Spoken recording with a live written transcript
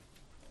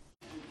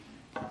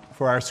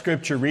For our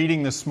scripture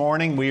reading this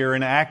morning, we are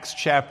in Acts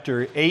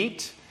chapter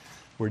 8.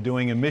 We're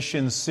doing a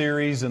mission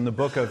series in the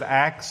book of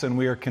Acts, and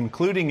we are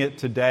concluding it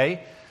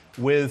today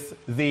with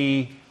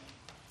the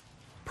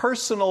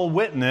personal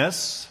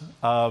witness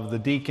of the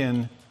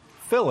deacon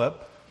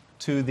Philip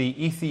to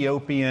the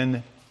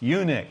Ethiopian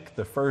eunuch,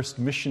 the first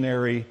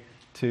missionary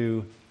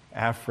to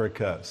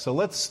Africa. So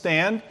let's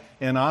stand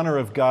in honor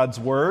of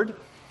God's word,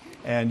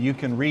 and you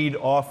can read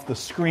off the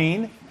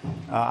screen.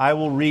 I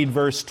will read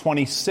verse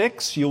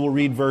 26, you will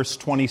read verse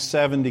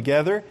 27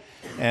 together,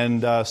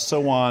 and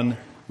so on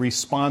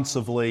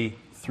responsively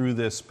through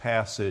this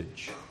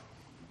passage.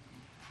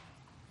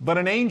 But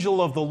an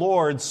angel of the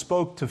Lord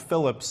spoke to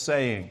Philip,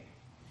 saying,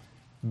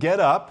 "Get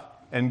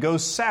up and go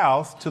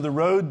south to the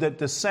road that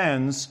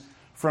descends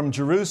from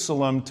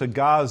Jerusalem to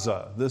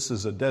Gaza." This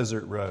is a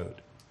desert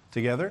road.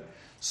 Together?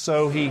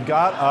 So he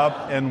got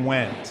up and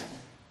went,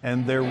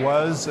 and there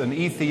was an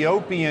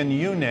Ethiopian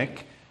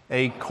eunuch,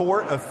 a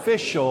court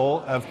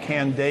official of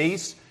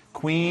Candace,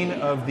 queen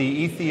of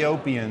the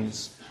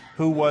Ethiopians,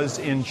 who was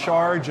in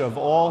charge of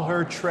all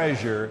her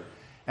treasure,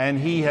 and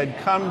he had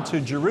come to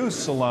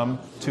Jerusalem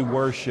to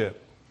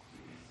worship.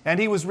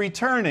 And he was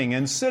returning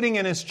and sitting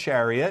in his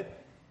chariot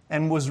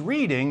and was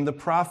reading the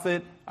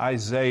prophet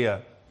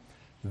Isaiah.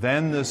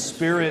 Then the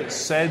Spirit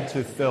said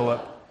to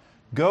Philip,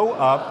 "Go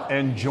up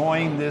and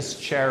join this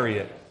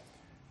chariot."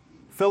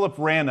 Philip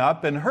ran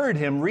up and heard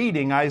him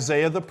reading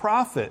Isaiah the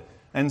prophet,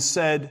 and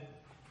said,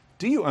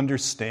 "Do you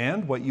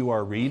understand what you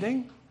are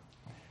reading?"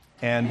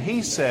 And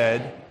he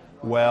said,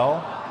 "Well,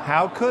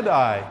 how could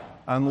I,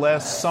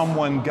 unless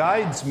someone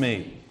guides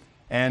me?"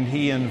 And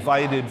he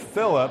invited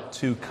Philip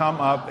to come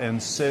up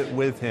and sit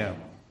with him.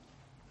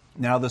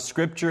 Now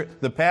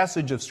the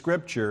passage of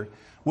Scripture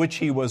which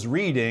he was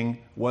reading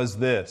was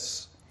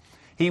this: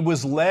 "He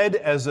was led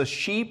as a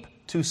sheep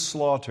to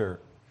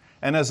slaughter,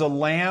 and as a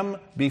lamb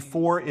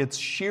before its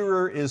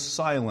shearer is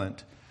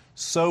silent,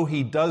 so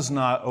he does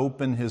not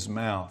open his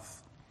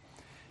mouth.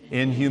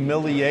 In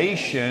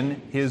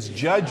humiliation his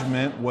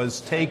judgment was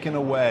taken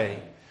away.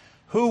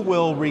 Who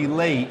will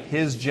relate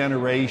his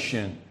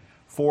generation?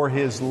 For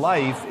his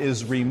life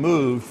is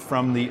removed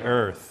from the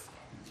earth."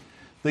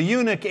 The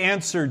eunuch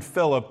answered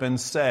Philip and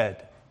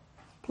said,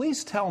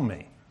 "Please tell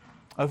me,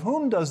 of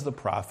whom does the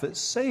prophet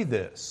say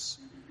this?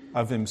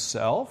 Of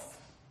himself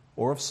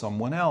or of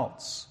someone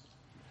else?"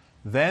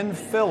 Then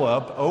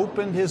Philip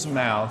opened his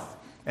mouth,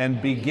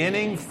 and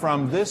beginning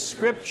from this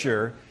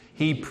scripture,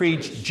 he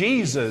preached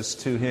Jesus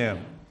to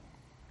him.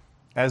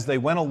 As they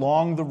went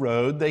along the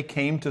road, they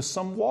came to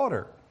some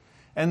water.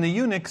 And the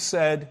eunuch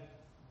said,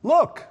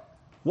 "Look,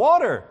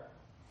 water!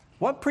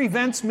 What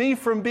prevents me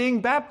from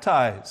being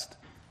baptized?"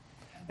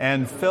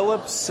 And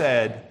Philip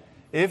said,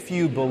 "If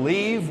you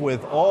believe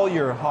with all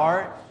your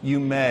heart, you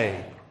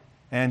may."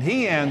 And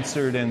he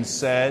answered and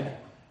said,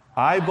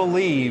 "I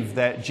believe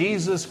that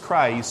Jesus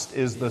Christ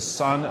is the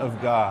Son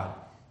of God."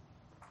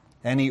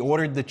 And he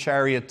ordered the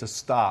chariot to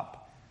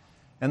stop.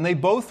 And they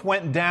both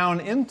went down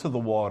into the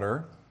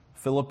water,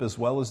 Philip as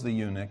well as the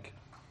eunuch,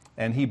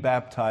 and he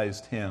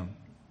baptized him.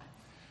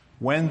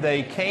 When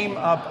they came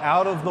up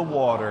out of the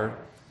water,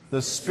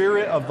 the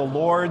Spirit of the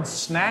Lord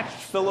snatched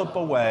Philip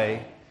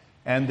away,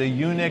 and the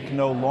eunuch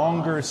no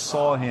longer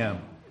saw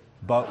him,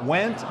 but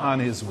went on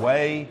his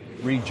way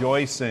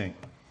rejoicing.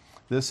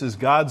 This is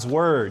God's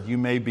word. You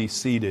may be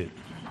seated.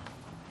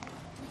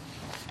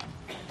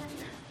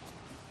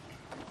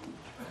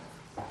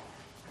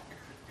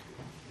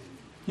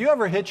 You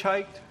ever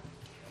hitchhiked?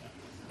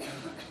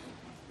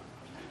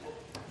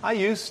 I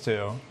used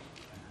to.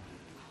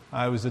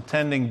 I was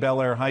attending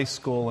Bel Air High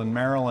School in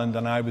Maryland,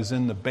 and I was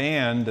in the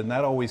band, and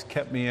that always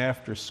kept me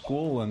after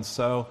school, and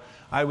so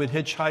I would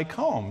hitchhike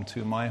home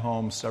to my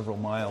home several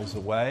miles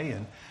away,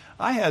 and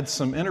I had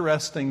some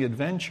interesting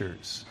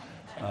adventures.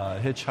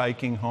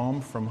 Hitchhiking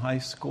home from high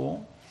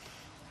school,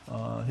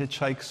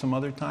 hitchhiked some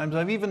other times.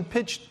 I've even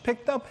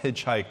picked up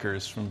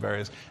hitchhikers from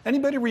various...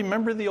 Anybody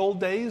remember the old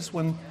days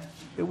when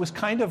it was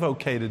kind of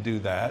okay to do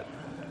that?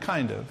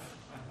 Kind of.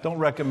 Don't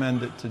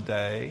recommend it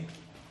today.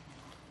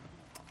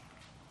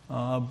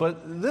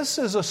 But this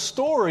is a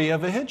story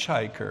of a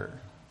hitchhiker,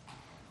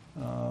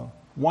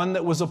 one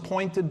that was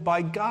appointed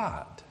by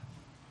God,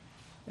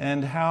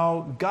 and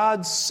how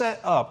God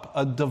set up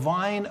a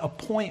divine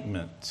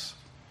appointment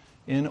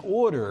in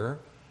order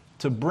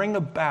to bring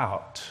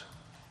about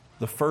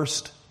the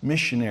first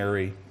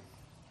missionary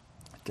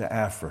to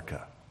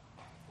Africa.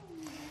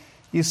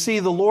 You see,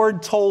 the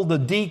Lord told a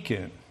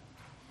deacon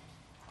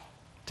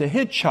to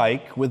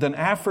hitchhike with an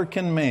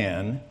African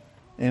man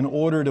in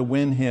order to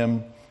win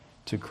him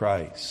to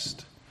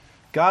Christ.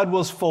 God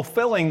was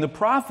fulfilling the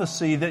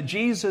prophecy that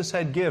Jesus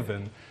had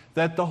given,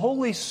 that the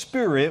Holy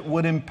Spirit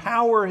would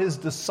empower his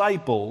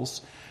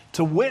disciples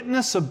to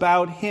witness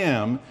about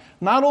him,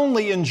 not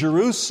only in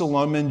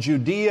Jerusalem and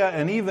Judea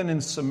and even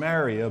in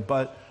Samaria,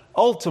 but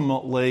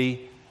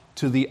ultimately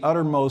to the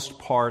uttermost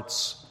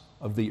parts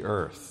of the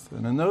earth.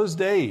 And in those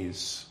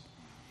days,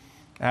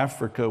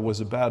 Africa was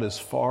about as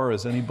far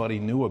as anybody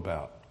knew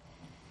about.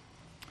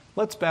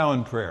 Let's bow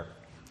in prayer.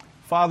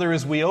 Father,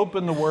 as we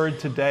open the Word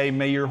today,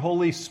 may your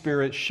Holy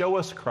Spirit show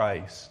us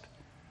Christ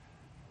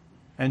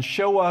and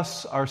show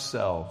us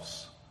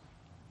ourselves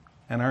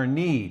and our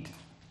need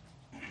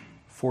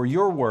for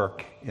your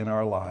work in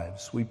our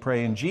lives. We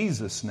pray in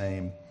Jesus'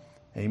 name,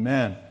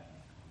 amen.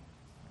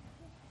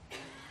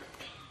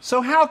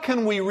 So how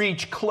can we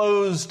reach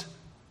closed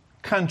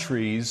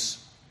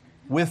countries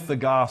with the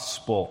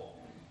gospel?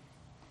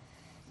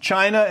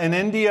 China and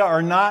India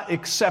are not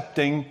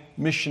accepting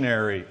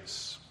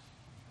missionaries.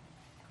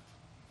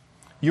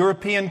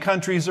 European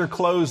countries are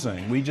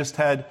closing. We just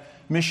had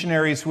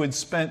missionaries who had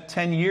spent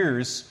 10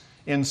 years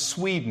in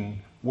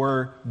Sweden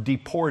were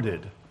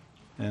deported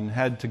and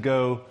had to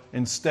go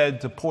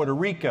instead to Puerto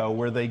Rico,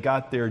 where they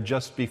got there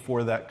just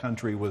before that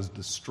country was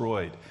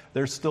destroyed.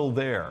 They're still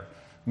there,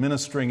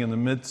 ministering in the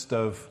midst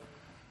of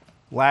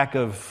lack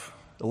of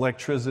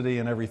electricity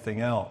and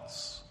everything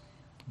else.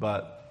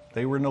 But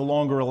they were no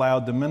longer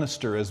allowed to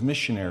minister as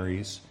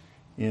missionaries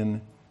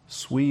in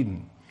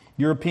Sweden.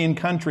 European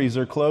countries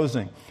are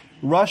closing.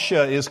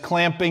 Russia is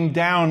clamping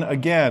down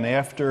again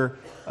after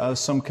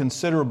some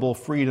considerable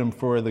freedom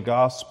for the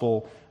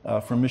gospel,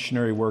 for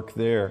missionary work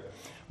there.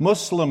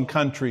 Muslim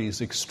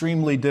countries,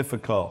 extremely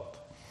difficult.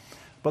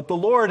 But the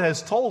Lord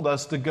has told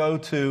us to go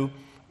to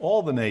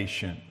all the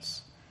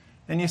nations.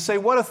 And you say,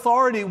 what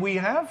authority we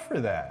have for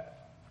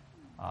that?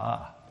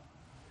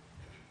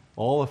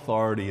 All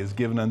authority is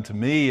given unto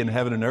me in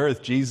heaven and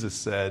earth, Jesus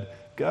said,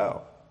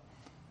 go.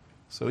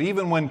 So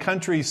even when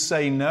countries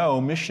say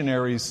no,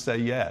 missionaries say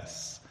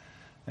yes.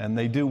 And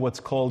they do what's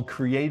called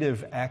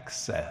creative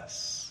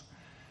access.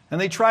 And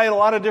they try a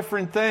lot of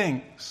different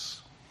things.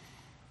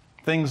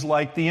 Things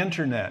like the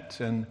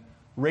internet and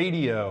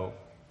radio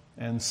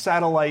and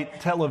satellite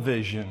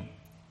television.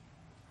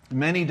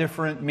 Many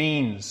different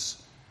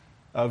means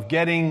of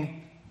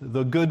getting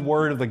the good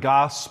word of the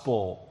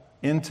gospel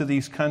into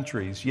these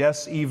countries.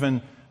 Yes,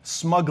 even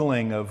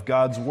smuggling of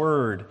God's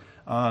word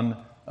on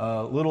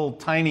little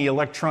tiny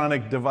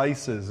electronic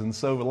devices. And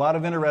so a lot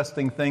of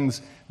interesting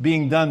things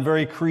being done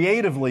very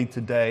creatively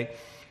today.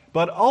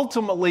 But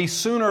ultimately,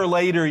 sooner or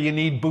later, you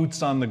need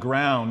boots on the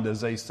ground,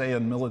 as they say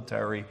in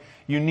military.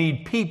 You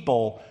need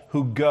people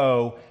who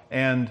go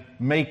and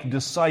make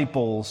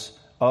disciples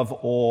of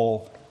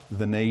all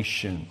the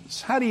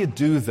nations. How do you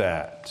do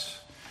that?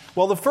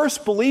 Well, the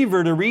first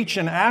believer to reach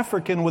an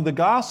African with the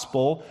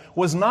gospel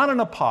was not an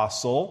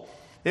apostle.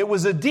 It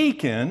was a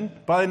deacon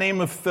by the name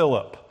of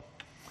Philip.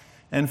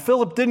 And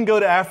Philip didn't go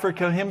to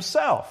Africa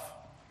himself.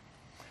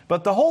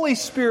 But the Holy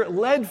Spirit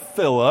led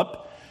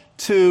Philip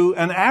to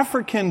an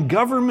African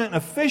government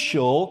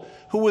official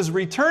who was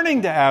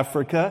returning to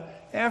Africa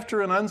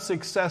after an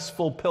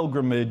unsuccessful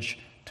pilgrimage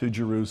to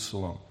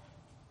Jerusalem.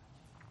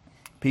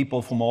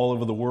 People from all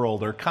over the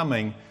world are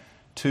coming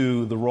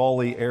to the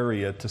Raleigh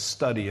area to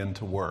study and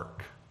to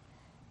work.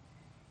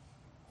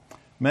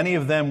 Many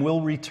of them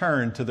will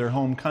return to their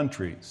home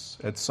countries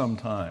at some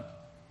time.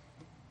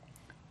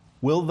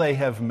 Will they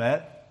have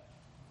met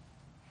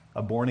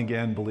a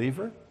born-again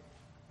believer?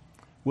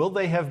 Will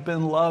they have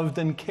been loved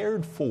and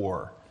cared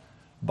for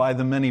by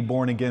the many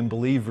born-again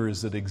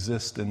believers that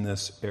exist in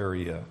this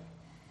area?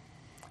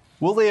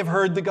 Will they have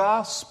heard the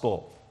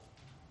gospel?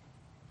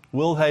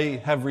 Will they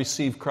have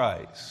received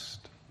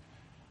Christ?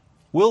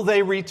 Will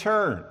they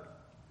return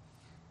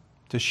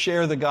to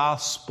share the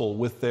gospel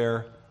with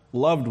their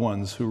loved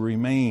ones who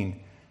remain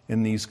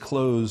in these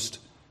closed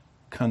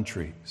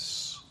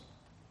countries?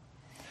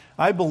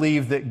 I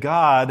believe that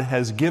God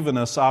has given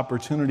us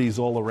opportunities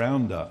all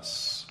around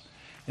us.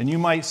 And you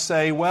might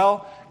say,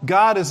 well,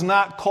 God has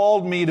not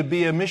called me to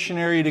be a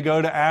missionary to go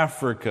to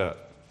Africa.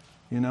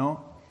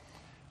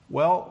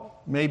 Well,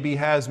 maybe he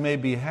has,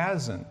 maybe he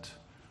hasn't.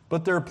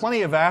 But there are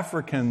plenty of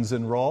Africans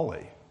in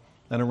Raleigh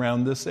and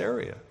around this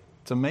area.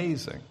 It's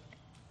amazing.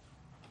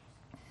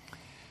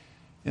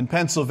 In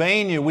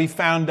Pennsylvania, we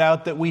found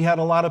out that we had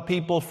a lot of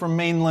people from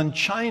mainland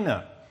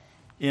China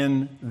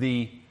in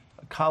the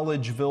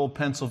Collegeville,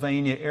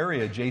 Pennsylvania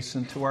area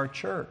adjacent to our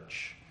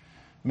church.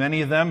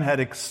 Many of them had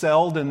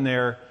excelled in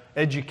their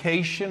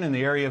education in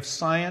the area of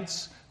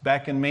science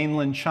back in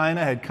mainland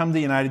China, had come to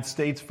the United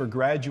States for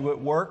graduate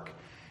work,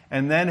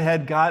 and then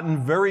had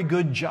gotten very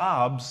good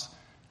jobs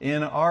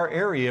in our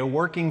area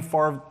working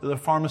for the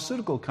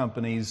pharmaceutical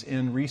companies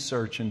in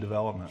research and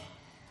development.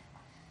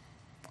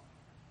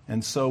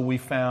 And so we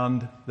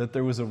found that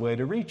there was a way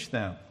to reach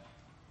them.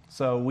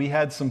 So we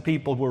had some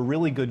people who were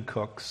really good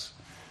cooks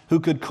who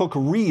could cook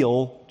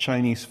real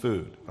Chinese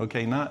food.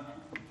 Okay, not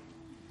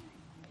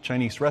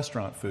Chinese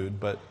restaurant food,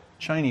 but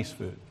Chinese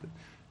food.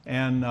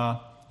 And,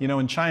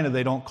 in China,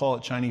 they don't call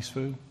it Chinese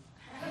food.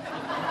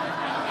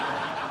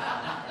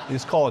 They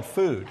just call it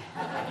food.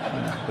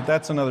 But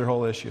that's another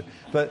whole issue.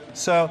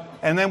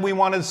 And then we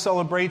wanted to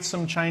celebrate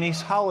some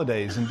Chinese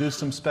holidays and do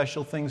some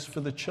special things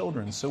for the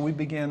children. So we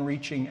began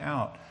reaching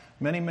out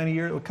many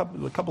years, a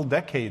couple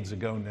decades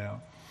ago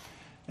now.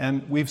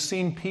 And we've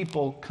seen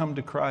people come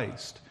to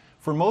Christ.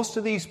 For most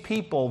of these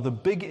people, the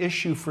big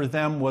issue for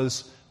them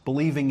was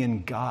believing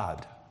in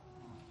God.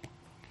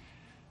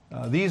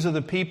 These are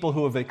the people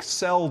who have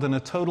excelled in a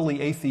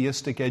totally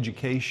atheistic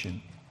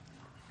education,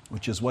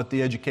 which is what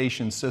the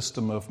education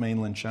system of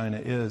mainland China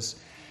is.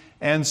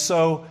 And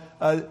so,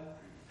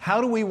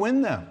 how do we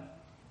win them?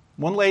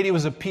 One lady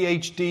was a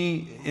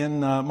PhD in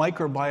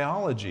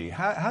microbiology.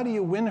 How do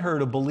you win her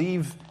to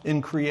believe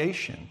in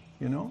creation?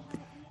 You know,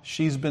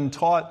 she's been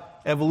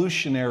taught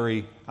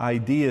evolutionary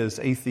ideas,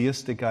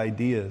 atheistic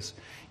ideas.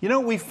 You know,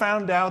 we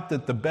found out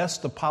that the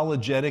best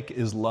apologetic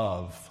is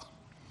love.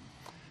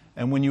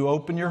 And when you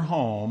open your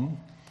home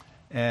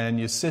and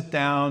you sit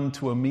down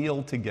to a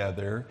meal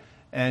together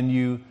and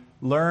you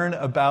learn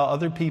about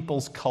other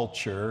people's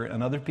culture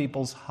and other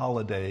people's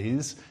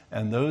holidays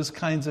and those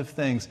kinds of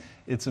things,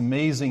 it's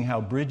amazing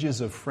how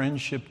bridges of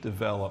friendship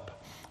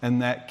develop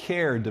and that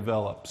care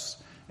develops.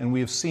 And we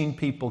have seen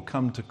people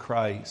come to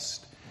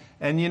Christ.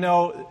 And you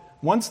know,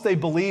 once they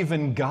believe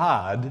in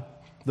God,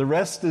 the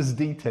rest is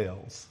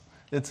details.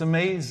 It's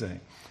amazing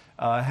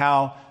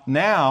how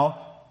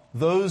now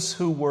those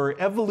who were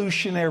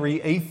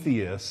evolutionary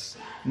atheists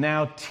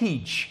now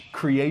teach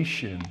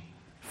creation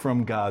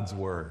from God's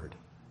Word.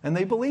 And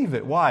they believe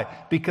it. Why?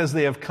 Because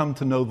they have come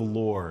to know the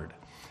Lord.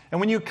 And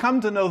when you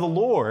come to know the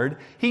Lord,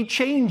 He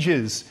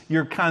changes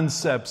your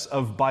concepts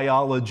of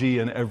biology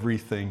and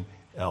everything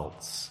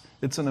else.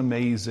 It's an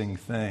amazing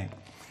thing.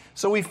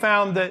 So we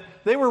found that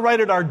they were right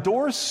at our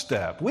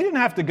doorstep. We didn't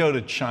have to go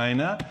to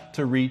China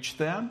to reach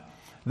them.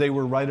 They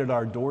were right at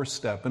our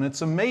doorstep. And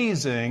it's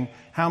amazing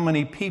how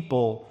many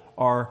people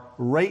are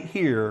right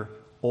here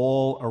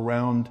all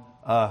around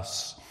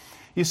us.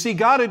 You see,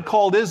 God had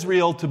called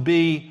Israel to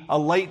be a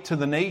light to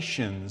the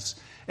nations,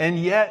 and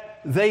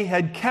yet they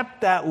had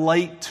kept that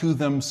light to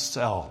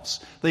themselves.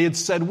 They had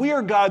said, we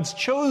are God's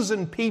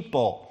chosen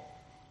people.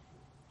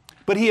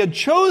 But He had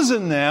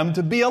chosen them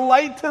to be a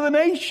light to the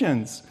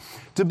nations,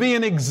 to be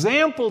an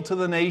example to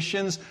the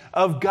nations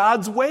of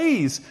God's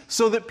ways,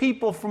 so that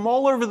people from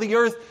all over the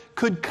earth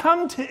could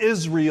come to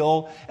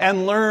Israel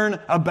and learn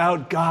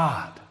about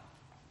God.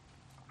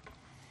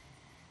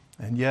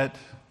 And yet,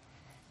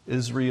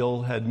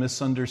 Israel had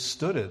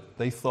misunderstood it.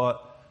 They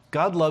thought,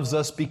 God loves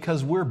us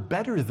because we're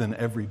better than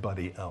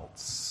everybody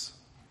else.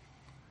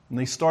 And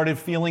they started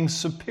feeling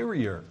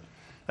superior.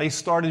 They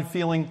started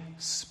feeling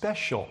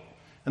special.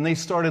 And they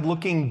started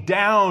looking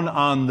down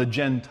on the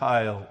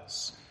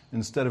Gentiles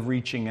instead of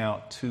reaching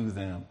out to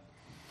them.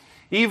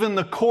 Even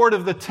the court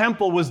of the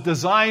temple was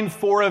designed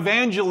for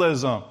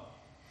evangelism.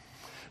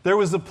 There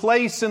was a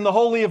place in the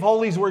Holy of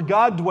Holies where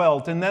God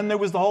dwelt, and then there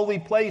was the holy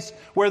place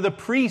where the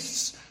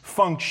priests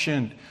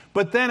functioned.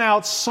 But then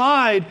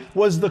outside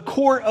was the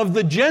court of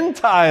the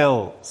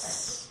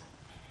Gentiles,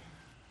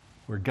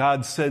 where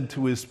God said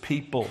to His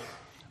people,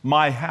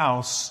 my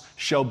house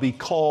shall be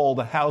called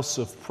a house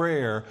of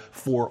prayer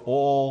for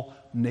all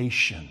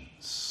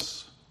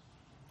nations.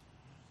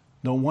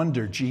 No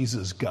wonder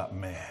Jesus got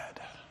mad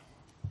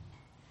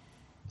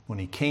when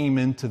He came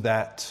into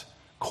that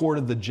court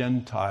of the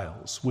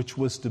Gentiles, which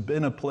was to be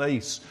a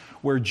place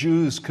where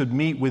Jews could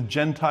meet with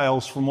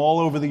Gentiles from all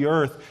over the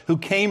earth who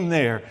came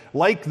there,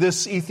 like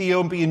this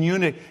Ethiopian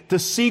eunuch, to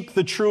seek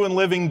the true and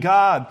living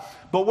God.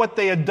 But what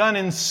they had done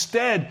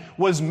instead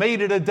was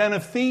made it a den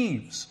of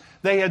thieves.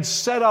 They had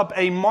set up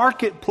a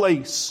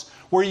marketplace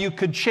where you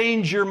could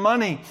change your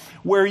money,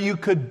 where you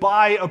could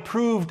buy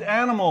approved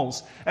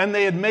animals, and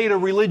they had made a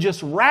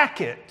religious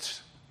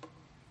racket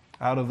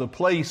out of the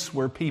place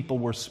where people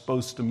were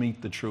supposed to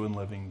meet the true and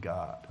living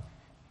God.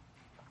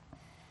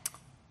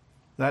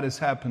 That has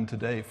happened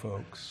today,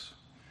 folks.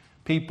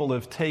 People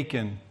have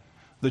taken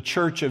the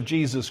Church of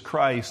Jesus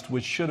Christ,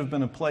 which should have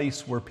been a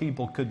place where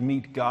people could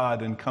meet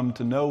God and come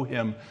to know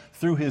Him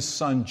through His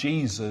Son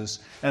Jesus,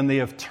 and they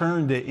have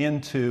turned it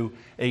into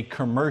a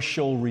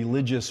commercial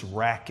religious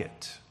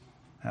racket.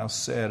 How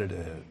sad it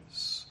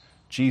is.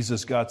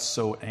 Jesus got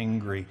so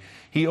angry.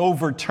 He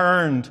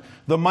overturned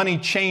the money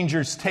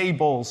changers'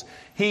 tables.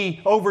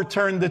 He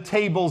overturned the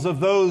tables of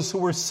those who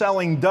were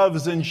selling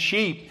doves and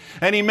sheep.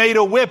 And He made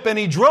a whip and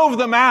He drove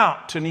them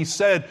out. And He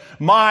said,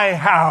 my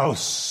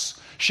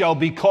house shall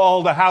be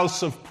called a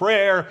house of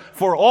prayer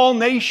for all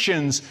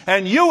nations,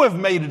 and you have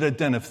made it a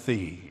den of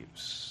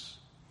thieves.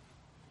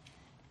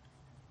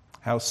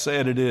 How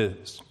sad it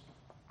is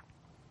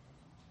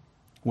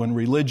when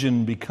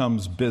religion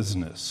becomes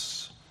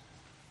business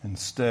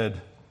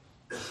instead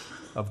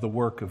of the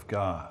work of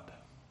God.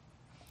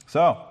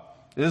 So,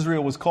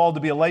 Israel was called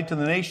to be a light to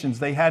the nations.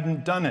 They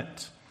hadn't done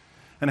it.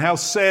 And how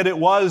sad it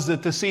was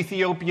that this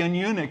Ethiopian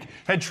eunuch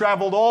had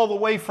traveled all the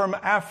way from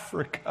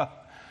Africa.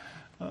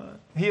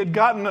 He had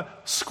gotten a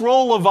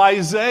scroll of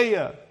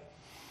Isaiah.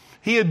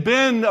 He had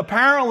been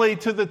apparently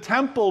to the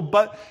temple,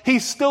 but he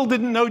still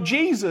didn't know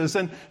Jesus.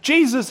 And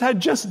Jesus had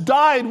just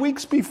died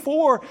weeks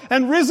before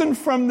and risen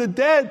from the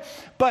dead.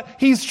 But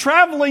he's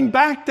traveling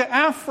back to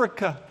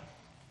Africa.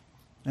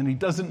 And he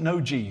doesn't know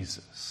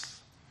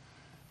Jesus.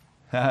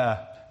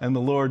 And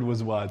the Lord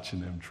was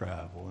watching him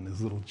travel in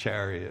his little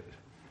chariot,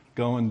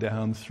 going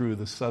down through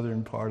the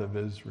southern part of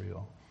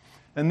Israel.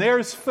 And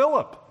there's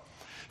Philip.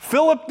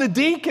 Philip the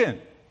deacon.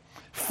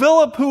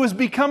 Philip, who has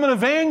become an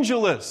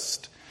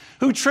evangelist.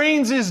 who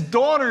trains his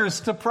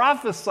daughters to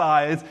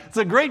prophesy. It's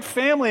a great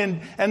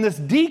family. And this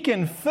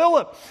deacon,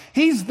 Philip,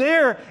 he's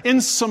there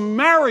in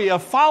Samaria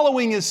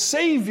following his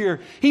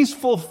Savior. He's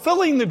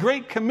fulfilling the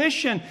Great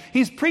Commission.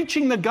 He's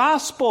preaching the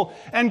gospel,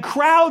 and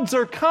crowds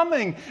are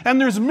coming, and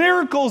there's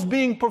miracles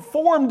being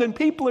performed, and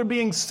people are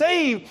being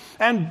saved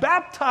and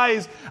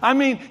baptized. I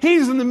mean,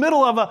 he's in the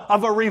middle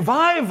of a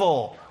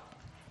revival.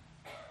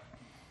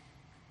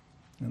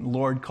 And the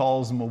Lord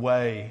calls him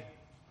away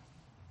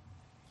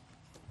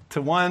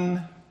to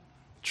one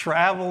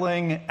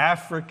traveling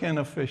African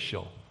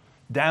official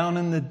down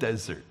in the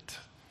desert,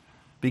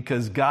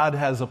 because God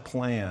has a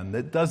plan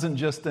that doesn't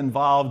just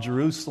involve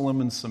Jerusalem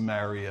and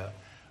Samaria,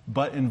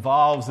 but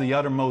involves the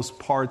uttermost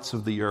parts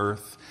of the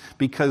earth,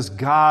 because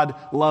God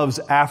loves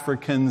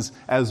Africans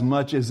as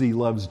much as he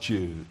loves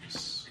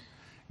Jews.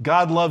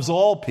 God loves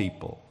all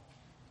people,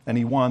 and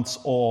he wants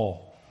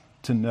all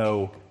to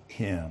know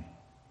him.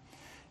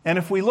 And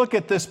if we look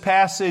at this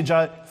passage,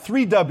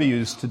 3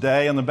 W's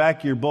today. On the back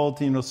of your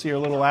bulletin, you'll see our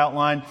little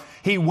outline.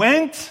 He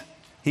went,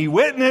 he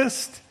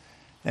witnessed,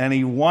 and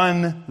he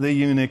won the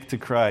eunuch to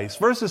Christ.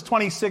 Verses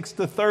 26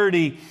 to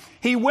 30,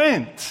 he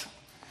went.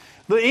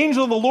 The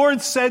angel of the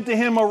Lord said to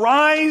him,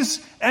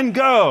 "Arise and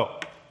go."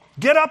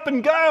 Get up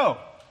and go.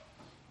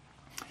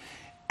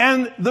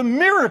 And the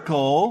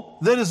miracle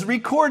that is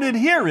recorded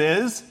here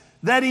is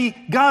that he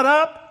got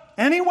up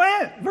and he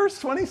went. Verse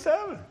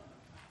 27.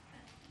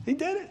 He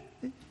did it.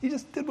 He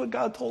just did what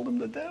God told him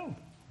to do.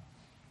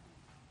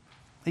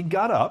 He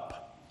got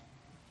up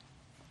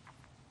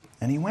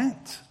and he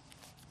went.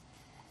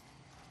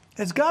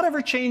 Has God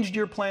ever changed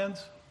your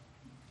plans?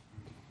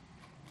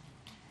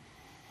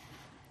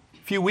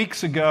 A few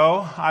weeks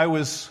ago, I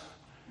was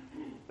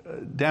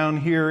down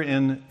here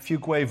in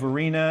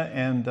Fuquay-Varina,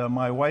 and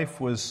my wife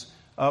was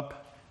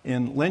up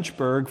in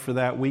Lynchburg for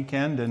that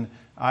weekend, and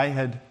I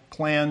had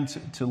planned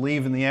to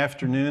leave in the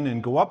afternoon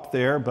and go up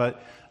there,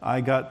 but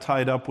I got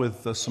tied up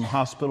with some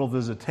hospital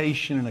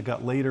visitation, and it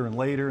got later and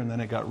later, and then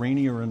it got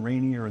rainier and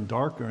rainier and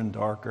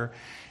darker.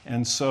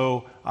 And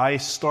so I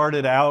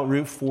started out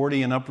Route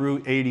 40 and up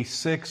Route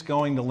 86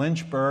 going to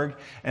Lynchburg,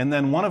 and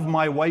then one of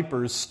my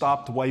wipers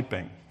stopped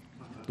wiping.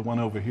 The one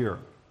over here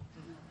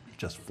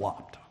just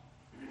flopped.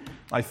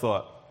 I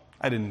thought,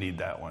 I didn't need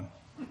that one.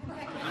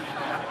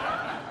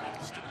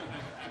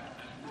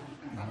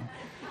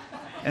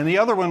 And the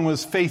other one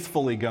was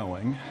faithfully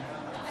going.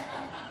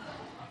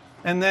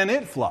 And then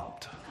it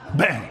flopped.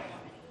 Bang!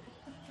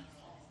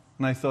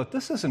 And I thought,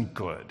 this isn't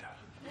good.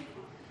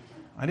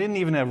 I didn't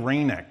even have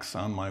Rain-X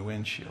on my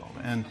windshield.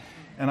 And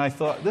I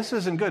thought, this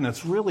isn't good. And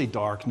it's really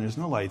dark and there's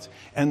no lights.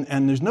 And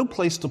there's no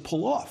place to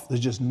pull off.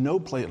 There's just no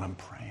place. And I'm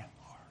praying,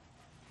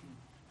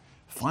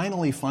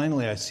 Lord.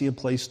 Finally, I see a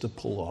place to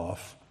pull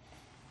off.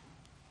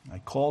 I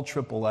call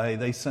AAA.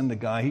 They send a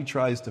guy. He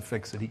tries to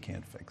fix it. He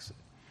can't fix it.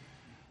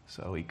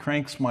 So he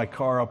cranks my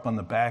car up on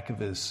the back of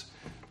his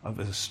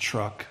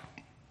truck.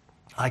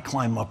 I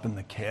climb up in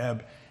the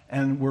cab,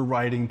 and we're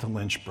riding to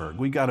Lynchburg.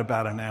 We got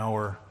about an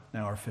hour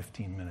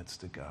 15 minutes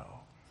to go.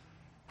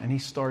 And he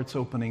starts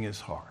opening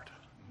his heart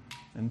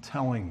and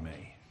telling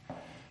me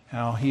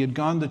how he had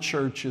gone to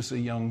church as a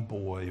young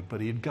boy,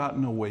 but he had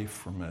gotten away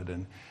from it,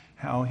 and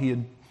how he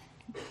had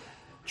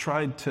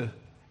tried to...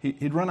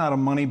 He'd run out of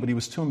money, but he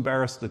was too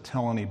embarrassed to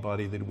tell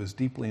anybody that he was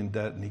deeply in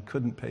debt and he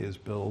couldn't pay his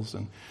bills.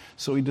 And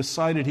so he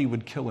decided he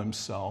would kill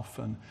himself.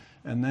 And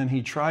then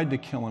he tried to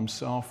kill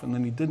himself, and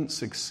then he didn't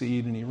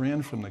succeed, and he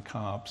ran from the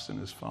cops, and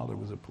his father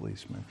was a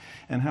policeman.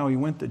 And how he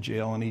went to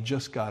jail, and he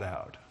just got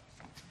out.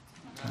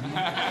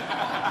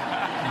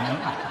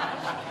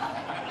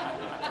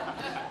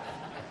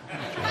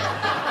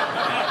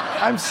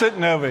 I'm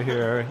sitting over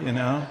here,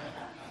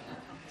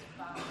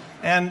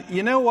 And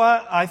you know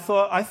what? I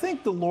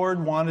think the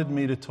Lord wanted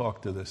me to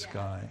talk to this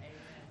guy.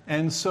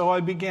 And so I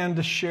began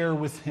to share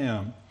with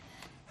him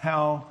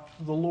how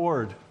the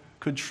Lord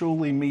could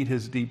truly meet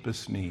his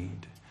deepest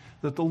need,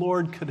 that the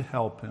Lord could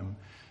help him.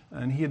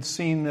 And he had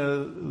seen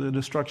the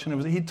destruction of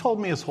his... He told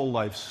me his whole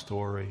life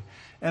story.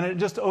 And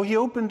he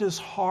opened his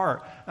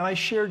heart. And I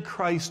shared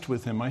Christ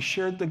with him. I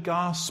shared the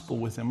gospel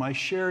with him. I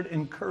shared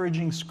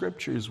encouraging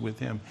scriptures with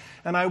him.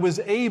 And I was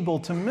able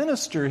to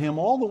minister him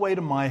all the way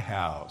to my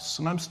house.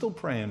 And I'm still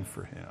praying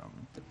for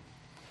him.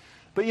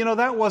 But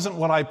that wasn't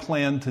what I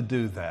planned to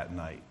do that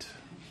night.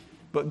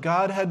 But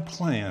God had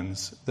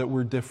plans that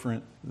were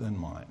different than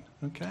mine.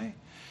 Okay?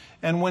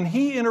 And when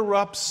he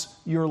interrupts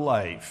your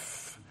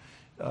life,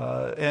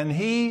 and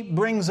he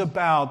brings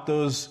about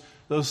those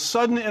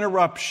sudden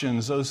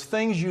interruptions, those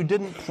things you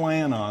didn't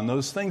plan on,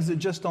 those things that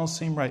just don't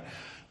seem right,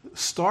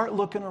 start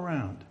looking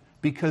around,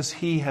 because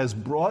he has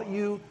brought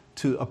you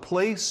to a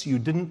place you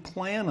didn't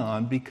plan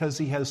on, because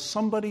he has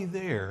somebody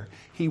there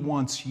he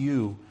wants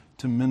you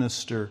to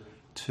minister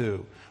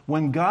to.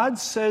 When God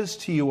says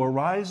to you,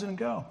 arise and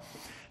go.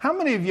 How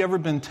many of you ever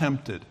been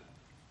tempted?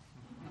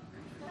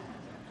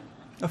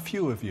 A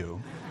few of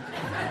you.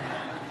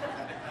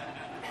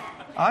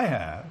 I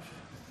have.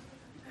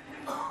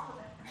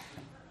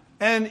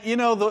 And,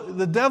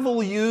 the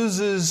devil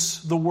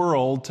uses the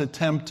world to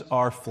tempt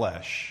our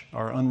flesh,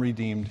 our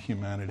unredeemed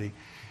humanity.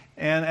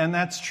 And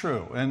that's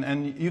true.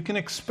 And you can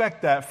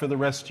expect that for the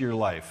rest of your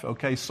life.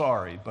 Okay,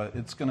 sorry, but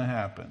it's going to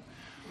happen.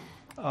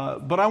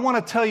 But I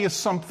want to tell you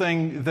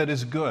something that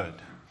is good.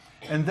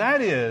 And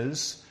that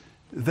is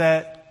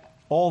that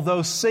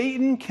although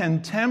Satan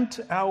can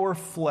tempt our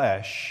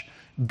flesh,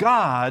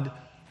 God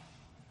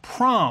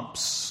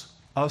prompts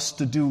us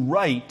to do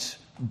right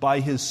by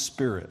His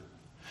Spirit.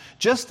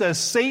 Just as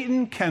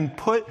Satan can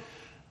put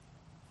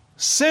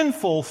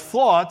sinful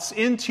thoughts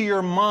into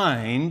your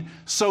mind,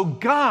 so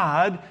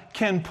God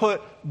can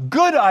put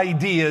good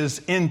ideas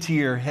into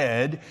your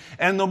head.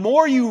 And the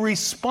more you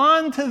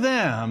respond to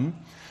them,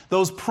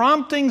 those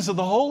promptings of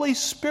the Holy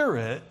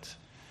Spirit,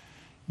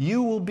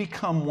 you will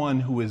become one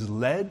who is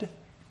led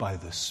by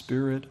the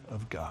Spirit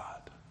of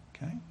God.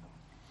 Okay?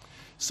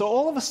 So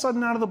all of a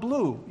sudden, out of the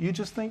blue, you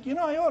just think,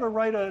 I ought to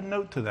write a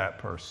note to that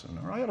person,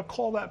 or I ought to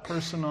call that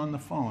person on the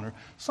phone, or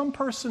some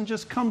person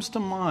just comes to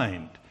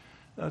mind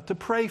to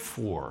pray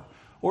for,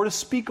 or to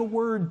speak a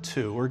word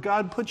to, or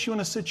God puts you in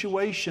a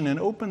situation and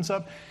opens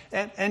up,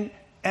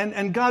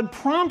 and God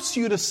prompts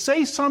you to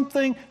say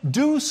something,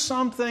 do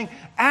something,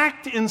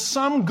 act in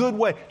some good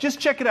way. Just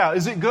check it out.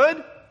 Is it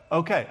good?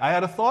 Okay, I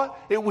had a thought.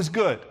 It was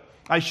good.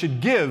 I should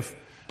give.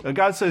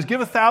 God says,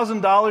 give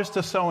 $1,000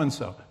 to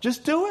so-and-so.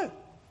 Just do it.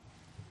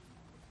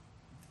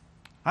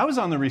 I was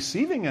on the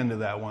receiving end of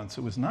that once.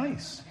 It was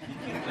nice.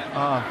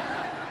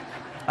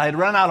 I had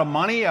run out of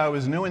money. I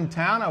was new in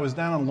town. I was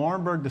down in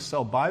Laurinburg to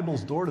sell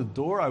Bibles door to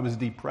door. I was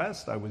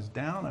depressed. I was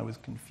down. I was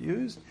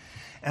confused.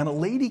 And a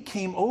lady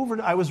came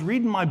over. I was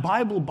reading my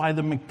Bible by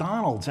the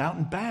McDonald's out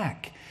in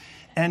back.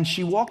 And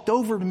she walked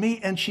over to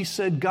me and she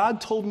said, God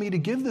told me to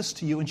give this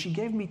to you. And she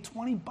gave me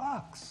 $20.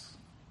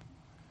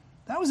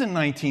 That was in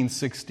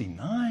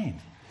 1969.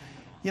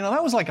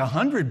 That was like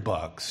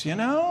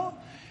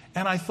 $100,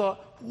 And I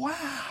thought,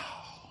 wow,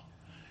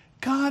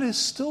 God is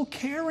still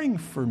caring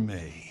for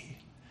me.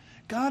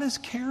 God is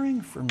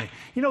caring for me.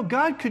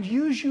 God could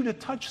use you to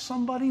touch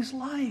somebody's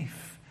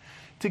life,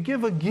 to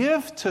give a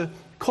gift, to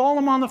call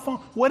them on the phone,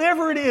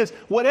 whatever it is,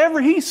 whatever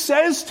He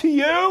says to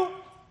you,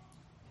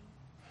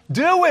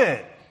 do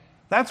it.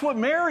 That's what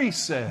Mary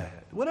said.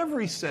 Whatever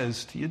He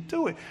says to you,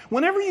 do it.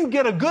 Whenever you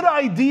get a good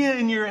idea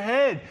in your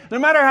head, no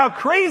matter how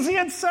crazy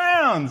it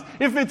sounds,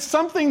 if it's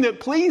something that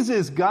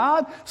pleases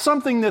God,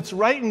 something that's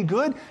right and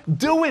good,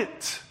 do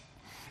it.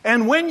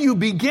 And when you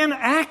begin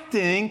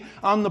acting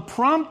on the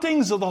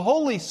promptings of the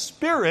Holy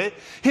Spirit,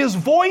 His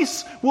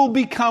voice will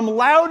become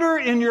louder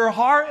in your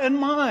heart and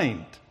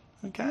mind.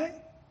 Okay?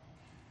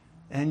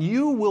 And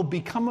you will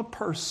become a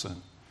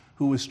person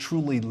who is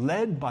truly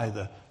led by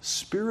the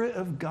Spirit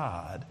of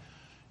God.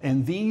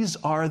 And these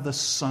are the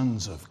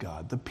sons of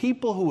God, the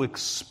people who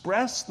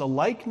express the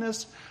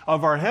likeness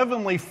of our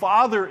Heavenly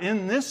Father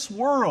in this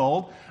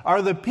world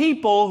are the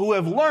people who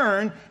have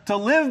learned to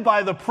live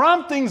by the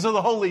promptings of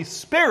the Holy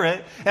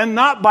Spirit and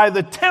not by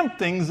the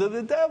temptings of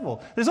the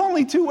devil. There's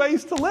only two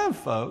ways to live,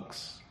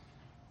 folks.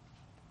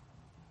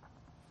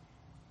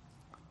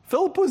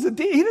 Philip was a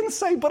deacon. He didn't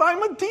say, but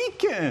I'm a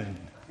deacon.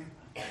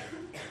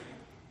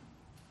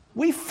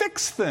 We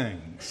fix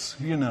things,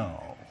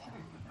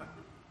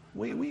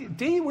 We're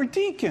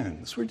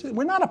deacons.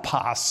 We're not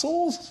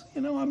apostles.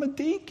 I'm a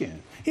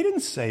deacon. He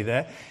didn't say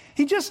that.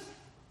 He just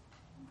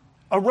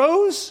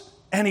arose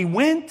and he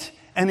went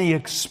and he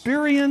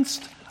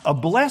experienced a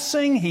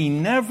blessing he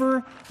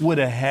never would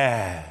have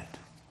had.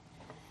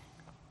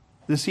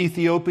 This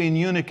Ethiopian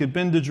eunuch had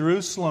been to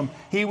Jerusalem.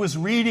 He was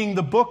reading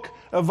the book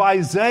of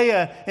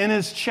Isaiah in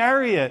his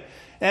chariot.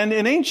 And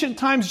in ancient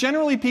times,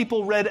 generally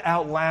people read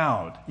out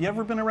loud. You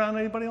ever been around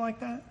anybody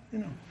like that?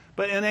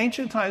 But in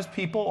ancient times,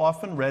 people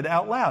often read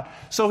out loud.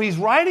 So he's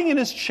riding in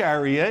his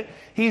chariot.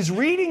 He's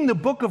reading the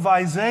book of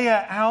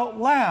Isaiah out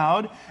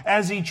loud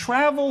as he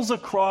travels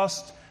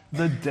across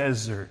the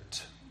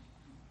desert.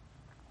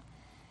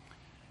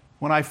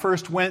 When I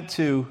first went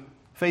to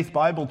Faith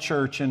Bible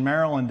Church in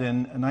Maryland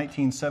in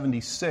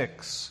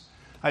 1976,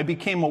 I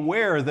became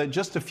aware that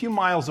just a few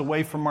miles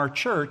away from our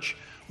church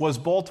was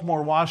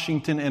Baltimore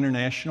Washington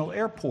International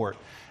Airport.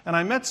 And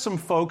I met some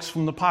folks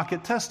from the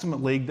Pocket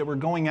Testament League that were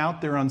going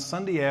out there on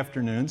Sunday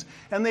afternoons,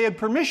 and they had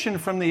permission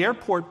from the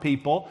airport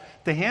people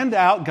to hand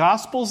out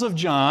Gospels of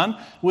John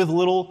with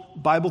little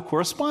Bible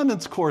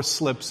correspondence course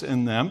slips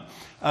in them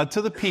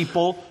to the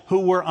people who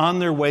were on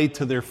their way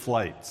to their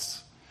flights.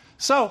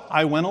 So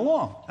I went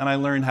along, and I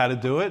learned how to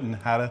do it and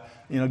how to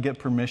get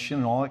permission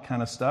and all that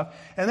kind of stuff.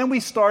 And then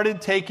we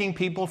started taking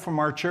people from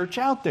our church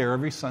out there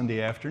every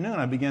Sunday afternoon.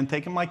 I began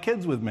taking my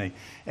kids with me.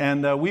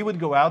 And we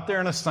would go out there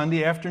on a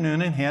Sunday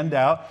afternoon and hand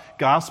out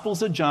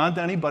Gospels of John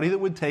to anybody that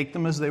would take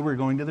them as they were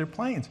going to their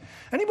planes.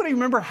 Anybody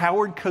remember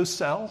Howard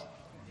Cosell?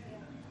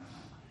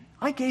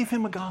 I gave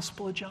him a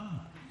Gospel of John.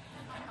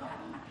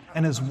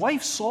 And his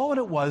wife saw what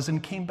it was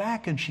and came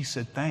back and she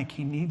said,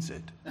 he needs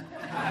it.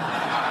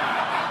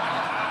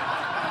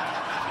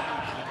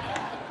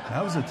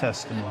 That was a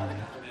testimony.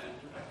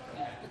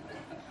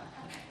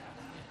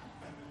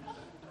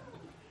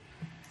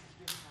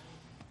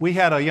 We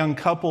had a young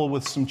couple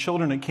with some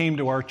children that came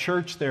to our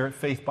church there at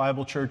Faith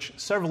Bible Church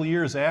several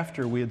years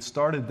after we had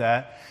started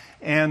that.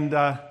 And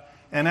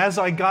as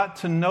I got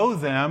to know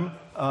them,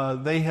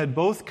 they had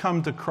both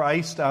come to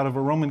Christ out of a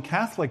Roman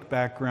Catholic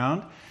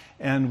background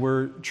and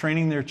were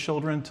training their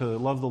children to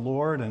love the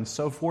Lord and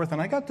so forth.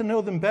 And I got to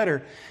know them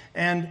better.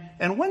 And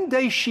one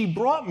day she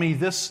brought me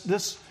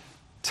this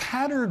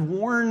tattered,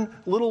 worn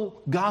little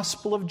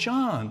Gospel of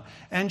John.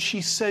 And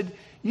she said,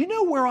 "You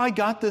know where I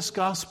got this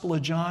Gospel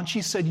of John?"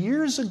 She said,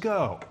 "Years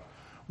ago,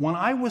 when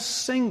I was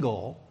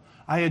single,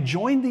 I had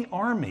joined the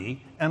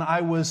Army and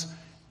I was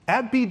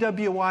at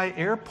BWI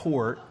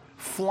Airport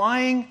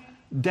flying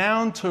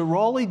down to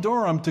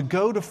Raleigh-Durham to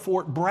go to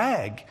Fort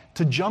Bragg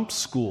to jump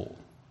school.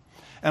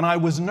 And I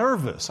was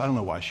nervous." I don't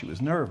know why she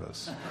was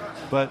nervous.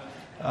 But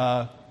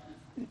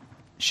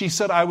she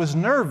said, "I was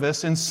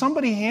nervous, and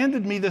somebody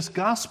handed me this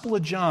Gospel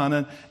of John.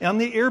 And on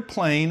the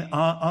airplane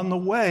on the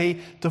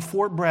way to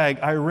Fort Bragg,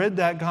 I read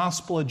that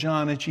Gospel of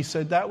John." And she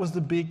said, "That was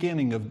the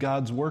beginning of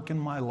God's work in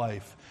my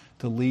life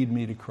to lead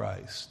me to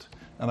Christ."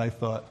 And I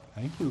thought,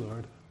 thank you,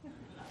 Lord.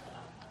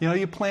 You know,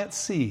 you plant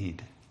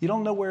seed. You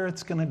don't know where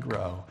it's going to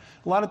grow.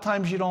 A lot of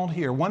times you don't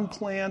hear. One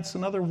plants,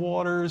 another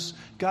waters.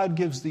 God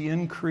gives the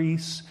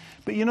increase.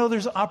 But you know,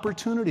 there's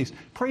opportunities.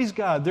 Praise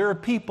God, there are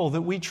people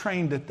that we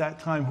trained at that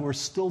time who are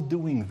still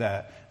doing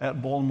that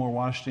at Baltimore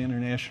Washington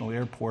International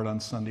Airport on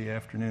Sunday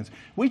afternoons.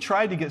 We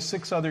tried to get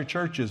 6 other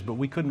churches, but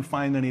we couldn't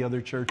find any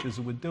other churches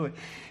that would do it.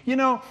 You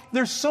know,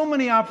 there's so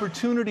many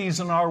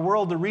opportunities in our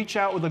world to reach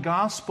out with the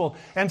gospel,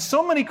 and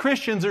so many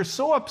Christians are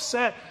so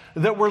upset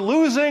that we're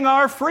losing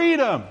our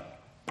freedom.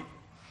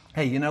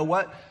 Hey, you know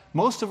what?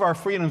 Most of our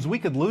freedoms, we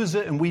could lose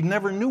it and we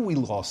never knew we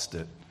lost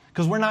it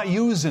because we're not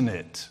using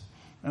it.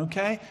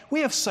 Okay?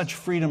 We have such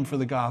freedom for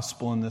the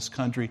gospel in this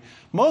country.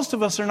 Most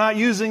of us are not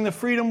using the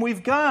freedom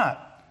we've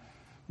got.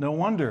 No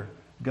wonder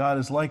God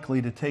is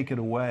likely to take it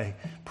away.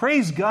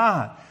 Praise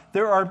God.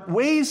 There are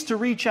ways to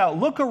reach out.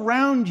 Look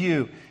around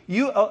you.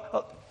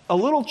 A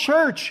little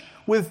church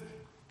with,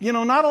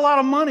 not a lot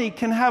of money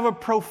can have a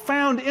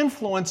profound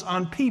influence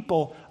on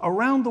people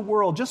around the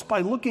world just by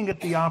looking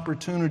at the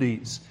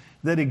opportunities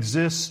that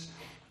exist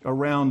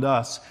around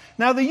us.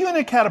 Now, the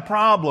eunuch had a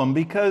problem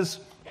because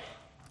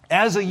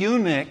as a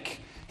eunuch,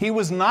 he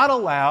was not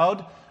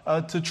allowed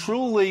to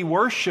truly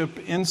worship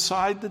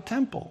inside the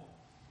temple.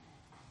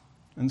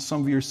 And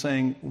some of you are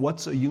saying,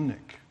 "What's a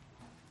eunuch?"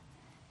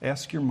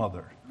 Ask your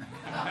mother.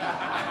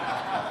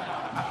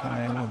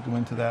 Okay, we'll go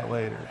into that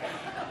later.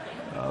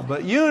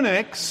 But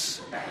eunuchs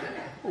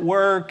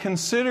were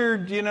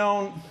considered,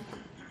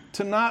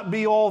 to not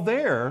be all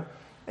there,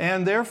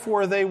 and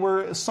therefore they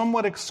were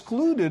somewhat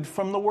excluded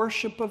from the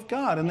worship of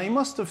God. And they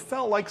must have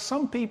felt like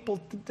some people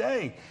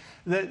today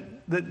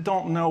that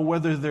don't know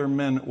whether they're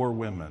men or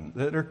women,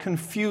 that are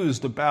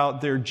confused about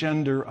their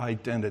gender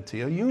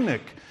identity. A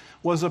eunuch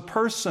was a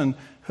person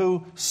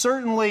who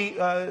certainly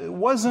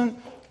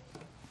wasn't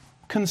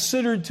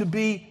considered to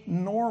be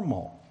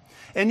normal.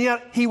 And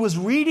yet he was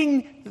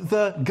reading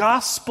the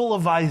Gospel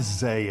of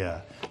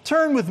Isaiah.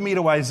 Turn with me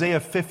to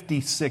Isaiah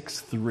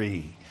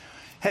 56:3.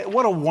 Hey,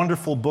 what a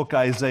wonderful book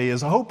Isaiah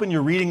is. I hope in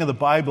your reading of the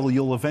Bible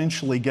you'll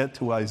eventually get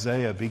to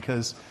Isaiah,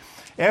 because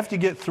after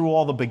you get through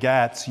all the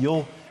begats,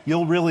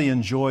 you'll really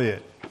enjoy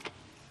it.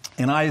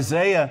 In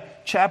Isaiah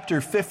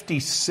chapter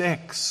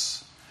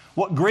 56,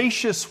 what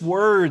gracious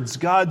words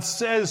God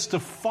says to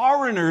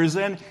foreigners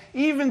and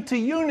even to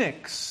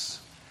eunuchs.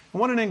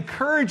 What an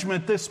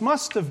encouragement this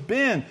must have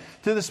been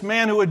to this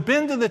man who had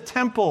been to the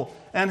temple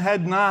and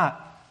had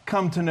not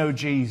come to know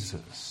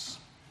Jesus.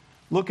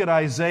 Look at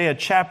Isaiah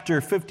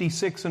chapter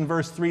 56 and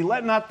verse 3.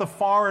 "Let not the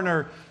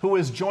foreigner who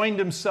has joined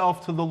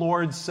himself to the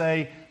Lord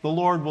say, 'The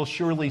Lord will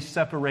surely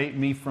separate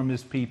me from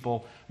his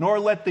people.' Nor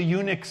let the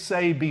eunuch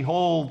say,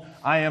 'Behold,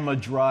 I am a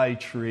dry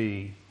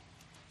tree.'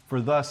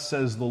 For thus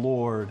says the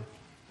Lord,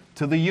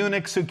 to the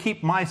eunuchs who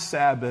keep my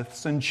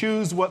Sabbaths and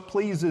choose what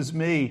pleases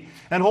me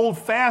and hold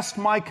fast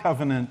my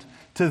covenant,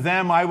 to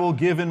them I will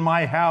give in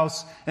my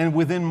house and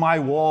within my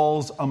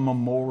walls a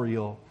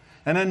memorial,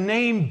 and a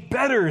name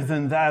better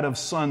than that of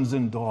sons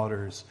and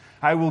daughters.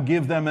 I will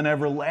give them an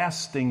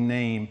everlasting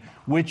name,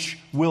 which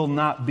will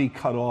not be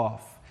cut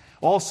off.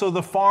 Also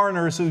the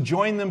foreigners who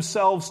join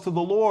themselves to the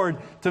Lord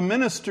to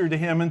minister to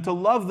Him and to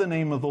love the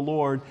name of the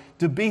Lord,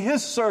 to be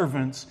His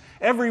servants,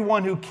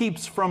 everyone who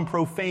keeps from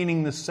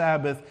profaning the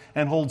Sabbath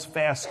and holds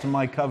fast to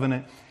my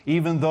covenant,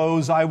 even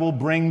those I will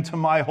bring to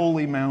my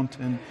holy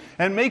mountain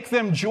and make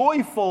them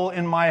joyful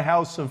in my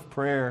house of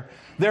prayer.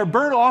 Their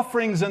burnt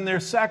offerings and their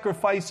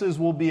sacrifices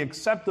will be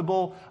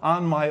acceptable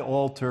on my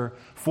altar,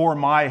 for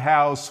my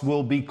house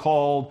will be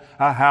called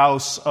a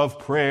house of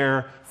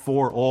prayer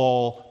for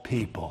all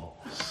people."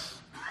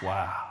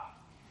 Wow.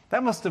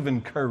 That must have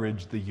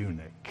encouraged the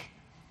eunuch.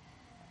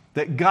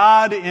 That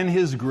God in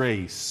His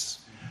grace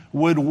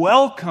would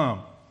welcome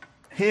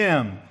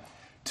him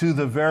to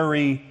the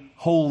very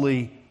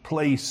holy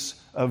place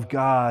of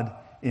God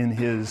in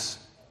His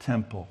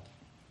temple.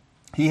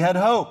 He had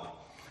hope.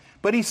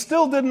 But he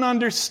still didn't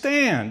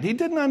understand. He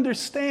didn't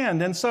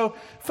understand. And so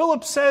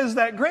Philip says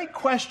that great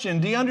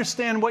question, do you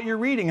understand what you're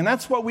reading? And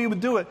that's what we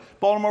would do at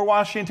Baltimore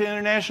Washington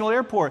International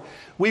Airport.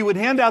 We would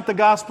hand out the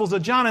Gospels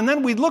of John, and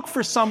then we'd look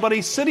for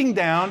somebody sitting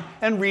down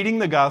and reading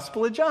the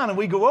Gospel of John. And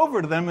we'd go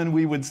over to them and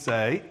we would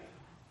say,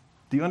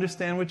 do you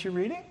understand what you're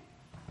reading?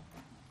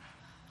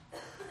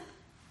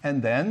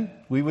 And then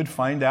we would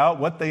find out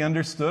what they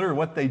understood or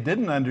what they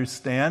didn't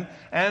understand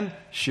and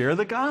share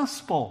the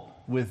gospel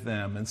with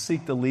them and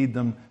seek to lead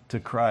them to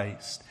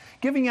Christ.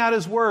 Giving out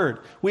His Word.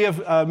 We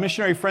have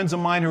missionary friends of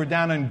mine who are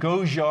down in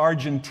Goja,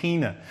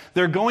 Argentina.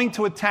 They're going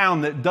to a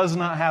town that does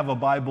not have a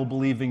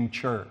Bible-believing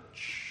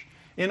church.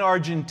 In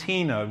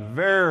Argentina,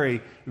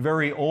 very,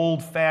 very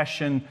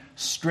old-fashioned,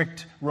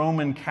 strict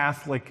Roman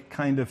Catholic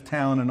kind of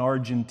town in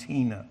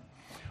Argentina.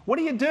 What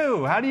do you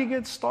do? How do you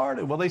get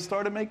started? Well, they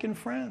started making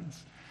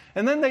friends.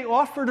 And then they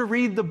offer to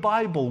read the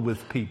Bible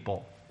with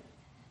people.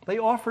 They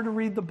offer to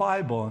read the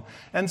Bible.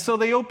 And so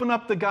they open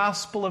up the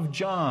Gospel of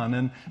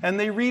John and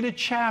they read a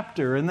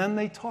chapter and then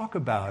they talk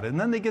about it. And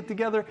then they get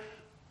together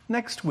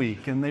next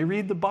week and they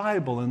read the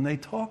Bible and they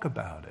talk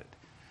about it.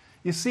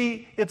 You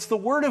see, it's the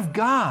Word of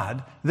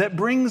God that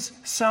brings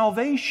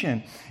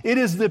salvation. It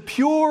is the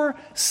pure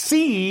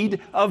seed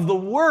of the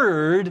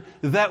Word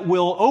that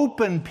will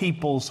open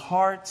people's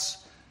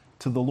hearts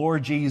to the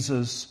Lord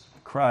Jesus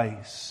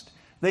Christ.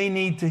 They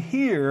need to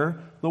hear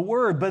the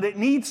Word, but it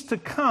needs to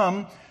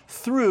come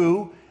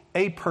through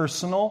a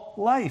personal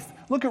life.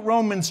 Look at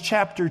Romans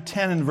chapter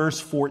 10 and verse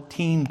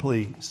 14,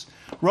 please.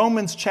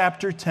 Romans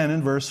chapter 10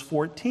 and verse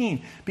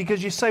 14.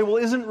 Because you say, well,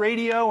 isn't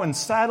radio and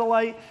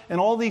satellite and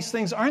all these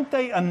things, aren't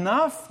they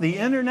enough? The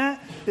internet,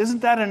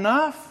 isn't that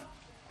enough?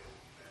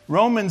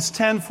 Romans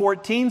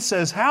 10:14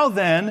 says, how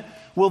then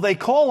will they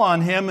call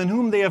on Him in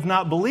whom they have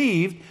not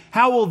believed?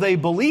 How will they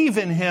believe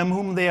in Him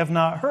whom they have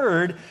not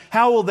heard?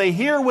 How will they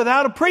hear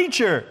without a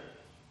preacher?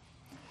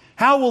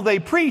 How will they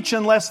preach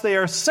unless they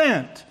are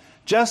sent?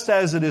 Just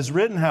as it is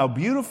written, how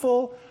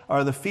beautiful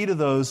are the feet of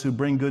those who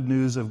bring good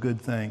news of good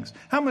things.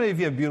 How many of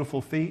you have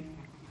beautiful feet?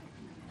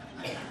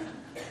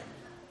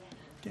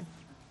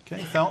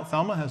 Okay,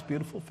 Thelma has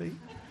beautiful feet.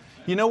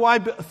 You know why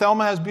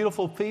Thelma has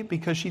beautiful feet?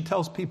 Because she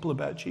tells people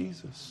about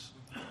Jesus.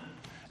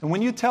 And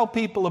when you tell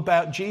people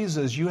about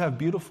Jesus, you have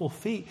beautiful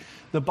feet.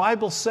 The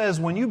Bible says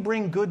when you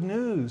bring good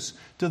news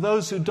to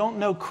those who don't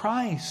know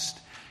Christ,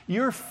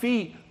 your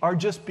feet are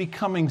just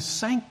becoming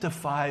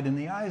sanctified in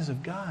the eyes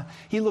of God.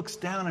 He looks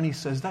down and He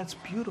says, that's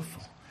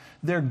beautiful.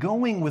 They're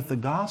going with the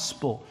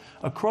gospel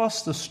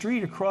across the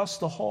street, across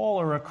the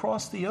hall, or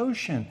across the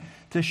ocean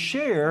to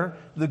share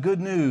the good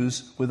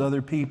news with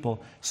other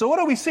people. So what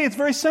do we see? It's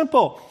very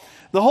simple.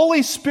 The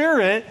Holy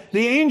Spirit,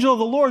 the angel of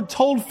the Lord,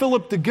 told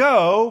Philip to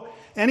go,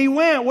 and he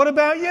went. What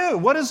about you?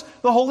 What has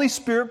the Holy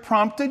Spirit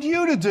prompted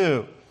you to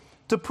do?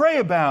 To pray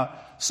about,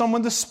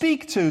 someone to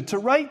speak to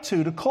write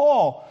to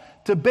call,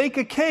 to bake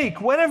a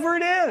cake, whatever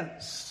it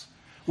is.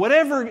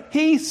 Whatever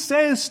He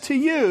says to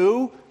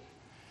you,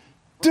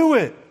 do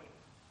it.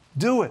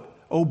 Do it.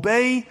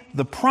 Obey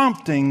the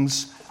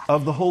promptings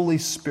of the Holy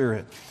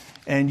Spirit,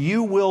 and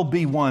you will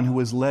be one who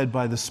is led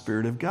by the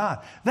Spirit of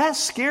God. That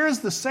scares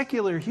the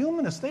secular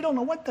humanists. They don't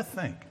know what to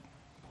think.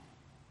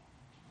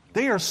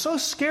 They are so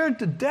scared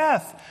to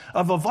death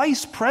of a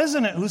vice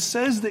president who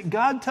says that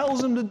God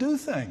tells them to do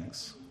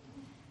things.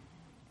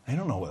 They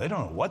don't know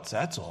what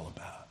that's all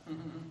about.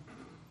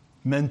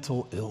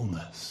 Mental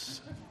illness,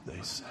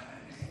 they say.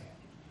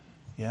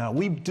 Yeah,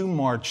 we do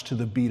march to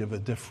the beat of a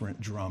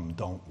different drum,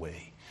 don't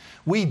we?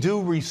 We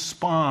do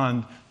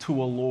respond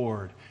to a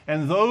Lord.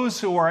 And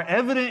those who are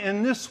evident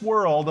in this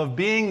world of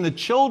being the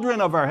children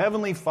of our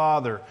Heavenly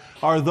Father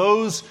are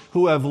those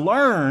who have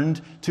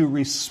learned to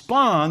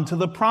respond to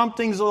the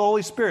promptings of the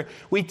Holy Spirit.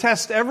 We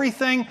test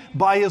everything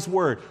by His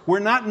Word. We're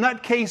not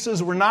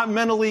nutcases, we're not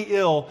mentally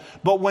ill,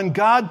 but when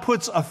God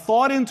puts a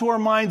thought into our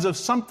minds of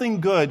something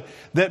good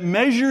that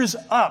measures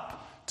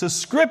up to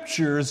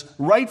Scripture's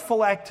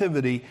rightful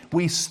activity,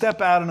 we step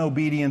out in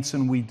obedience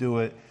and we do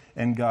it,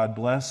 and God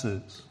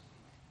blesses.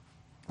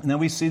 And then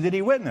we see that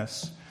He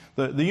witnessed.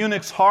 The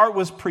eunuch's heart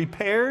was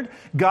prepared.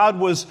 God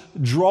was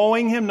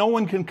drawing him. No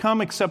one can come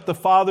except the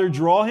Father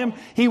draw him.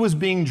 He was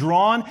being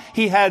drawn.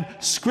 He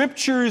had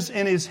Scriptures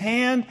in his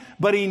hand,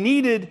 but he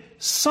needed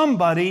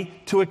somebody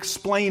to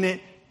explain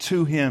it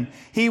to him.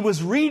 He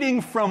was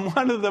reading from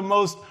one of the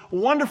most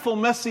wonderful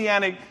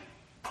messianic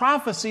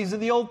prophecies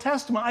of the Old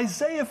Testament,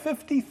 Isaiah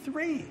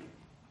 53.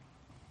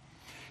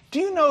 Do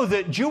you know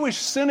that Jewish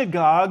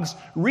synagogues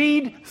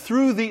read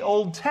through the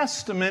Old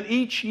Testament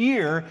each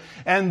year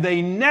and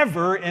they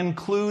never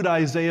include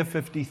Isaiah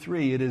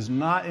 53? It is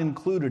not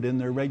included in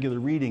their regular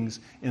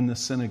readings in the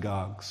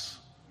synagogues.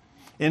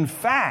 In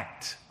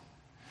fact,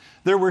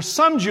 there were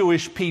some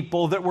Jewish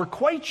people that were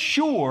quite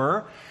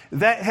sure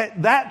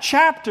that that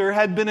chapter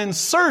had been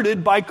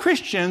inserted by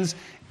Christians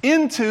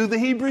into the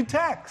Hebrew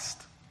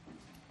text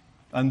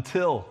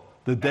until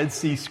the Dead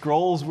Sea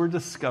Scrolls were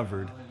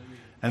discovered.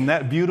 And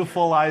that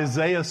beautiful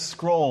Isaiah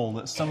scroll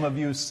that some of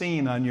you have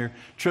seen on your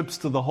trips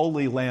to the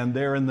Holy Land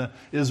there in the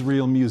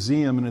Israel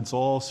Museum, and it's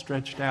all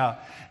stretched out.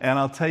 And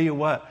I'll tell you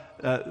what,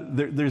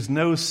 there's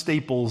no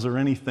staples or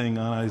anything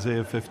on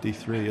Isaiah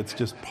 53. It's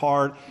just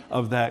part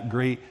of that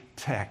great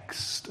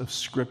text of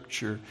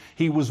Scripture.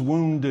 He was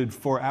wounded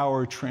for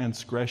our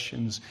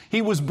transgressions.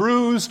 He was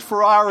bruised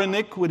for our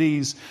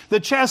iniquities.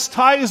 The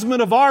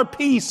chastisement of our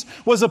peace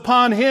was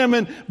upon Him,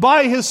 and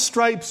by His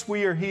stripes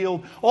we are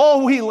healed.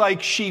 All we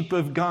like sheep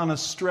have gone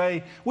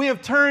astray. We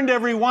have turned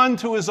every one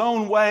to his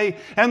own way,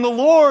 and the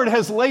Lord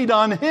has laid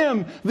on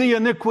Him the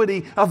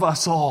iniquity of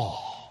us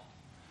all.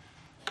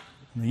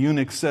 And the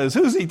eunuch says,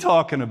 who's he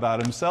talking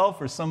about,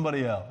 himself or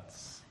somebody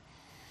else?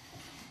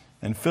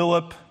 And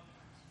Philip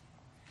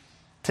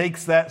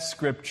takes that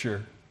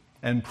Scripture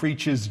and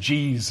preaches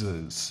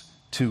Jesus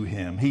to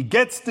him. He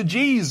gets to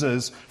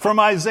Jesus from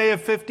Isaiah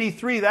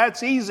 53.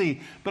 That's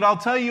easy. But I'll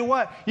tell you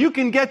what, you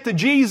can get to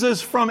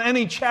Jesus from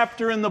any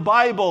chapter in the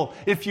Bible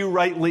if you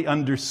rightly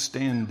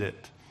understand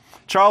it.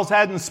 Charles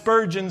Haddon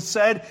Spurgeon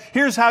said,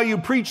 here's how you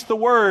preach the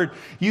Word.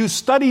 You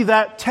study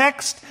that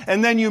text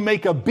and then you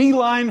make a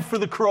beeline for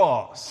the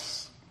cross.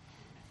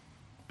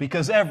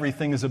 Because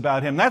everything is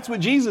about Him. That's what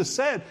Jesus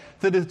said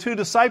to the two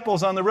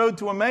disciples on the road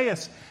to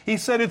Emmaus. He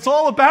said, it's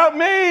all about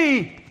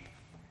me.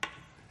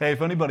 Hey,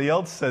 if anybody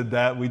else said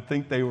that, we'd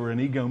think they were an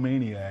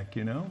egomaniac,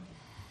 you know?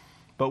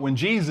 But when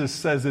Jesus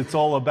says it's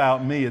all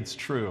about me, it's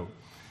true.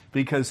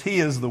 Because He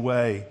is the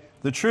way,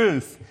 the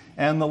truth,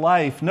 and the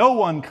life. No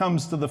one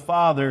comes to the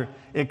Father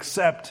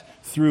except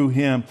through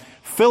Him.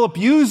 Philip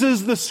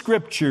uses the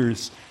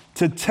Scriptures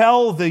to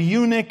tell the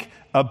eunuch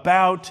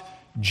about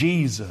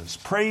Jesus.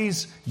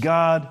 Praise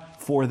God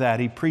for that.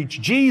 He preached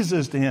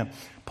Jesus to him.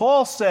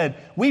 Paul said,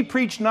 we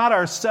preach not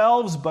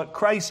ourselves, but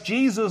Christ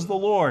Jesus the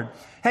Lord.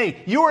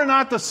 Hey, you are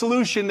not the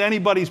solution to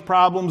anybody's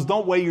problems.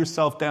 Don't weigh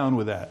yourself down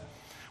with that.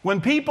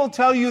 When people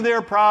tell you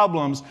their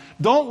problems,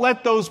 don't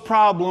let those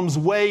problems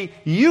weigh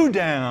you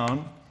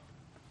down.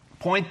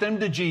 Point them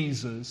to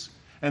Jesus.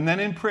 And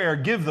then in prayer,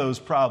 give those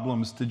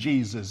problems to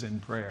Jesus in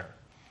prayer.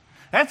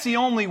 That's the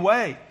only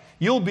way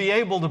you'll be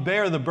able to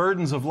bear the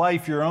burdens of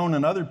life, your own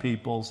and other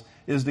people's,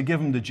 is to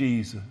give them to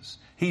Jesus.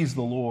 He's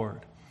the Lord.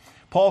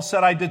 Paul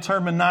said, I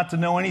determined not to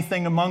know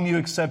anything among you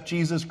except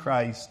Jesus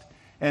Christ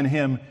and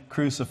Him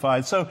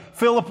crucified. So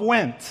Philip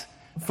went.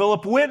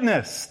 Philip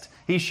witnessed.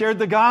 He shared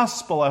the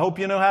gospel. I hope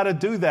you know how to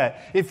do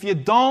that. If you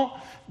don't,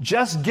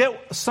 just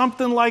get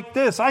something like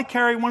this. I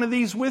carry one of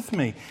these with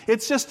me.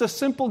 It's just a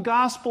simple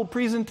gospel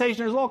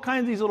presentation. There's all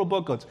kinds of these little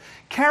booklets.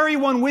 Carry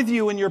one with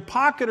you in your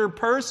pocket or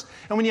purse,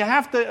 and when you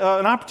have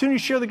an opportunity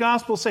to share the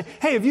gospel, say,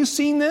 hey, have you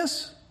seen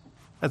this?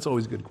 That's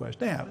always a good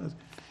question. Yeah.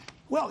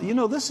 Well, you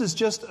know, this is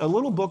just a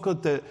little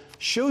booklet that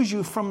shows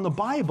you from the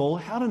Bible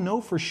how to know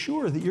for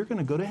sure that you're going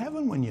to go to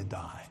heaven when you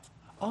die.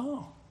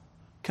 Oh.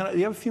 Do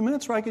you have a few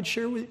minutes where I could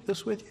share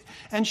this with you?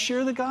 And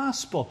share the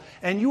gospel.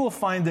 And you will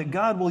find that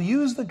God will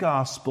use the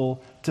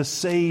gospel to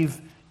save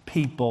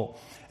people.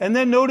 And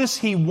then notice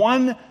He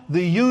won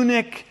the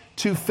eunuch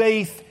to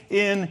faith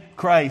in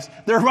Christ.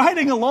 They're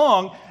riding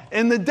along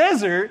in the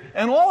desert,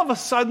 and all of a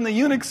sudden the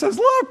eunuch says,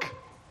 look,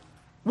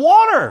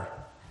 water.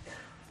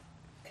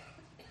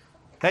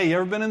 Hey, you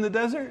ever been in the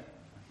desert?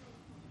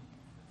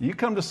 You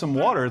come to some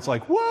water, it's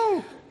like,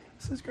 whoa,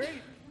 this is great.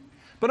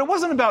 But it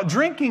wasn't about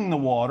drinking the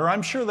water.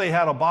 I'm sure they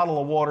had a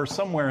bottle of water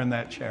somewhere in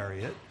that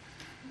chariot.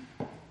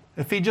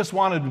 If he just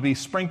wanted to be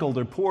sprinkled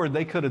or poured,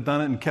 they could have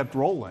done it and kept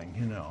rolling,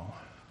 you know.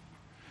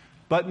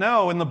 But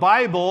no, in the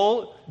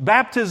Bible,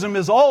 baptism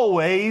is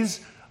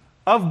always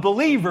of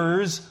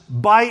believers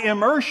by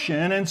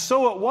immersion, and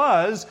so it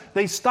was.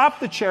 They stopped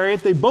the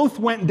chariot. They both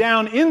went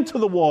down into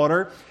the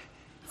water.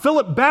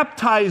 Philip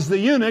baptized the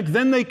eunuch.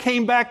 Then they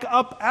came back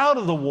up out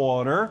of the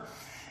water.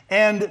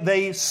 And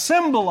they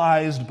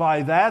symbolized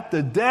by that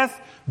the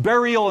death,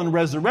 burial, and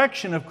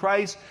resurrection of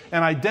Christ,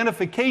 and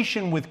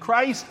identification with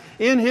Christ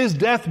in His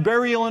death,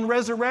 burial, and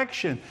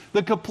resurrection.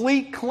 The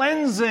complete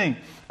cleansing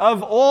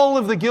of all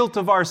of the guilt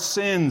of our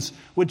sins,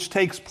 which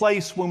takes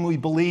place when we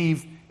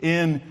believe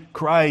in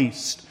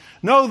Christ.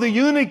 No, the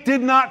eunuch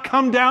did not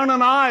come down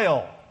an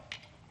aisle.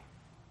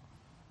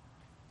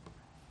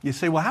 You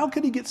say, well, how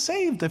could he get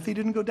saved if he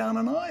didn't go down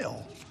an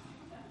aisle?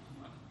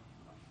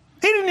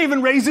 He didn't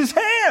even raise his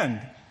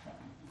hand.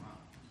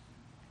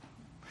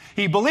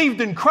 He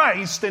believed in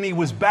Christ and he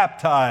was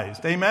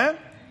baptized. Amen?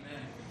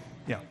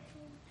 Yeah.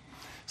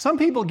 Some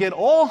people get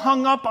all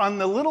hung up on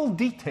the little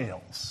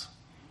details.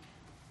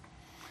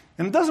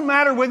 And it doesn't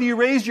matter whether you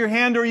raised your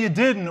hand or you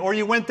didn't, or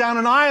you went down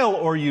an aisle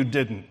or you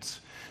didn't.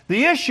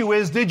 The issue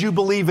is, did you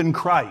believe in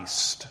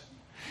Christ?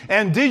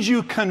 And did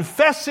you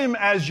confess Him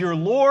as your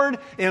Lord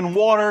in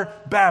water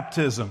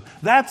baptism?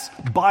 That's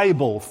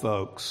Bible,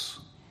 folks.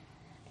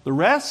 The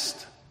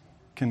rest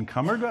can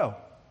come or go.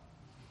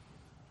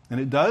 And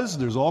it does.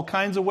 There's all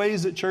kinds of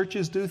ways that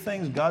churches do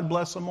things. God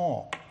bless them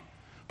all.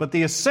 But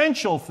the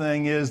essential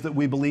thing is that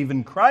we believe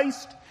in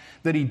Christ,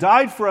 that He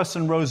died for us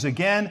and rose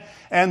again,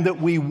 and that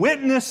we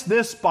witness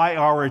this by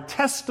our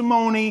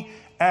testimony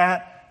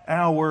at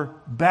our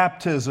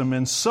baptism.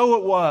 And so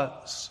it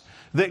was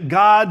that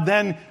God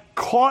then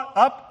caught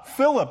up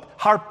Philip,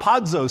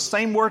 harpazo,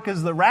 same work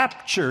as the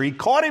rapture. He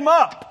caught him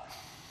up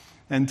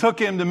and took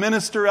him to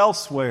minister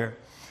elsewhere.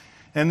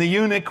 And the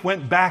eunuch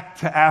went back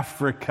to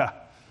Africa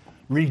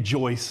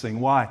rejoicing.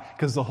 Why?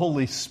 Because the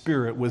Holy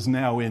Spirit was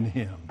now in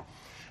him.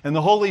 And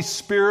the Holy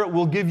Spirit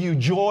will give you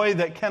joy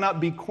that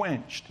cannot be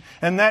quenched.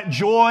 And that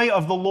joy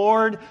of the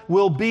Lord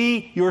will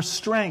be your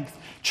strength.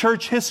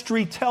 Church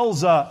history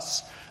tells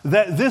us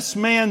that this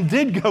man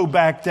did go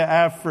back to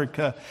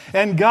Africa,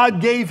 and God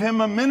gave him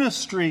a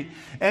ministry,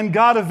 and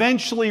God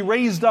eventually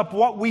raised up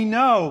what we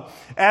know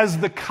as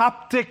the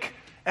Coptic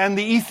and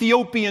the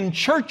Ethiopian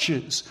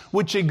churches,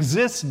 which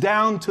exist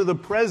down to the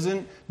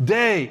present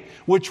day,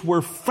 which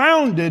were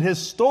founded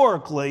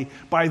historically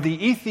by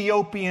the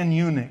Ethiopian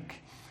eunuch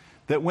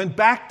that went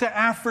back to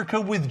Africa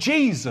with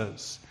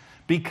Jesus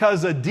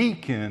because a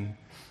deacon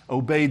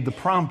obeyed the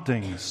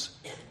promptings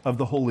of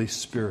the Holy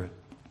Spirit.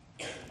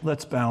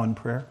 Let's bow in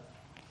prayer.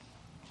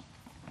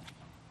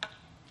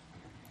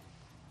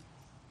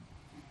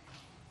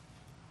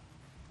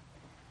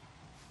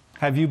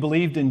 Have you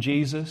believed in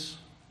Jesus?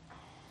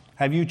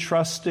 Have you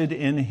trusted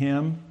in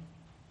Him?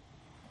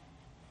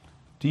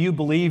 Do you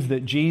believe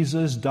that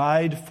Jesus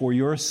died for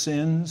your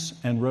sins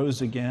and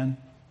rose again?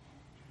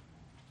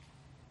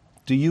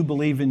 Do you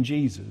believe in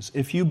Jesus?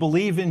 If you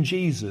believe in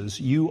Jesus,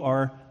 you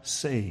are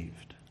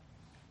saved.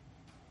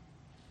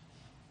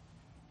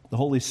 The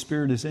Holy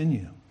Spirit is in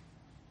you.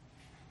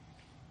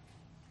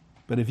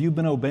 But have you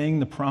been obeying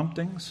the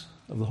promptings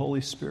of the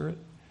Holy Spirit?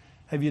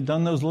 Have you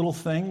done those little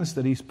things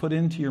that He's put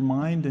into your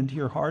mind, into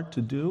your heart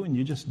to do, and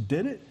you just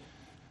did it?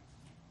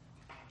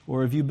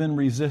 Or have you been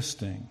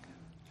resisting?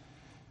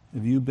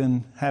 Have you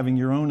been having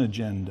your own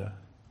agenda?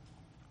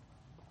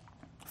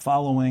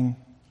 Following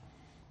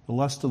the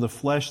lust of the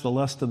flesh, the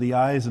lust of the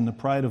eyes, and the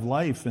pride of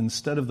life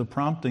instead of the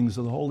promptings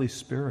of the Holy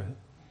Spirit?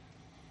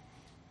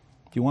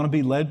 Do you want to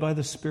be led by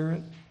the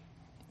Spirit?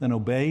 Then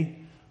obey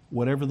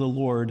whatever the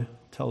Lord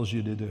tells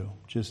you to do.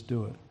 Just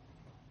do it.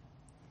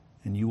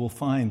 And you will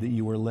find that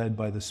you are led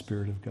by the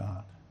Spirit of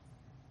God.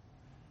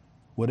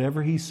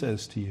 Whatever He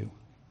says to you,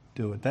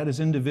 do it. That is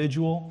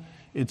individual.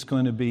 It's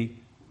going to be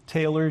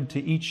tailored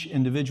to each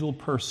individual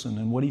person.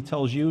 And what He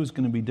tells you is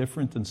going to be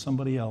different than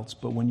somebody else.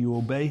 But when you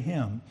obey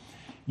Him,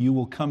 you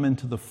will come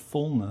into the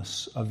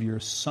fullness of your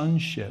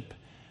sonship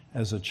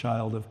as a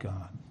child of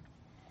God.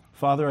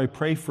 Father, I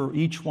pray for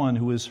each one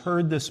who has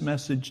heard this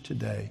message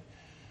today,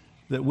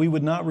 that we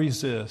would not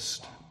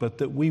resist, but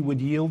that we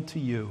would yield to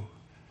You,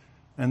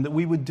 and that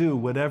we would do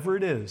whatever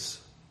it is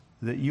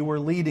that You are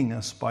leading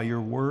us by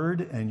Your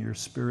Word and Your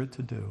Spirit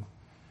to do.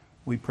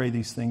 We pray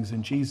these things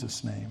in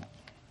Jesus' name.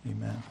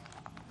 Amen.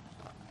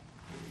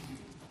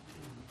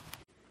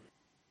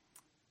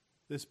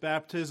 This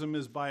baptism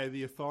is by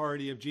the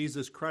authority of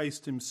Jesus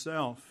Christ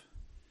Himself.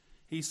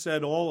 He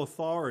said, "All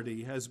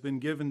authority has been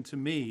given to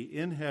me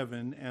in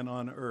heaven and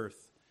on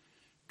earth.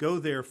 Go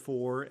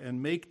therefore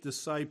and make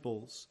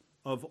disciples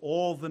of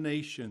all the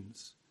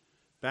nations,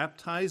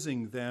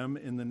 baptizing them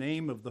in the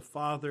name of the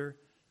Father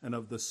and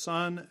of the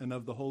Son and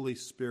of the Holy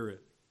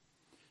Spirit,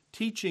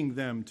 teaching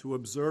them to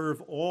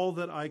observe all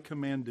that I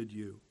commanded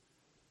you.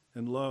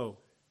 And lo,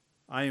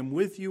 I am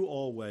with you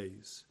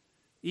always,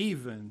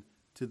 even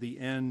to the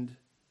end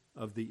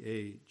of the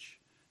age."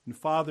 And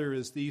Father,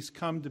 as these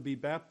come to be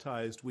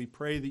baptized, we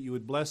pray that You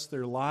would bless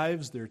their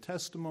lives, their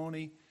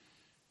testimony,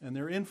 and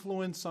their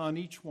influence on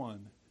each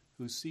one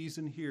who sees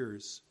and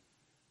hears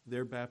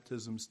their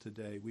baptisms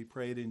today. We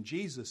pray it in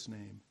Jesus'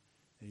 name.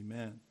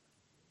 Amen.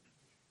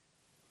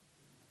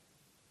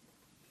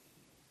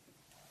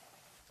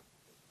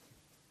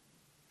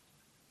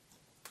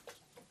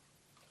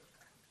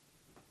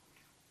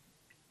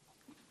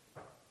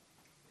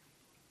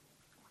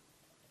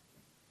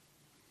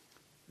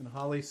 And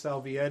Holly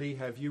Salvietti,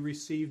 have you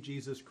received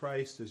Jesus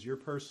Christ as your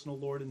personal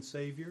Lord and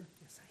Savior?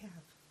 Yes, I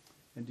have.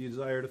 And do you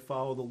desire to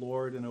follow the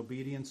Lord in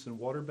obedience in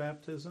water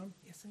baptism?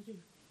 Yes, I do.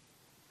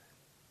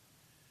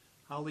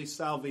 Holly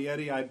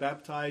Salvietti, I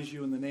baptize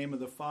you in the name of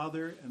the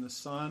Father and the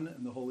Son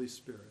and the Holy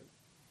Spirit.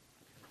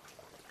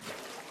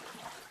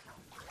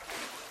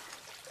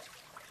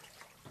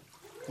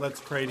 Let's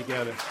pray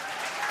together.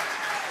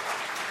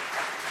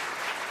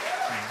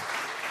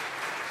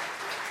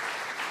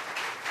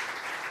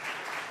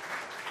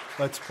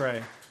 Let's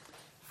pray.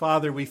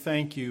 Father, we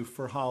thank You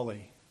for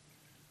Holly.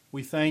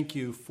 We thank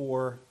You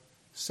for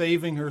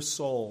saving her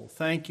soul.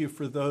 Thank You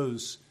for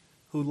those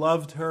who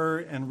loved her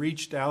and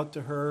reached out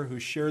to her, who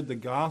shared the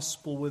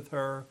gospel with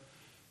her,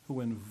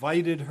 who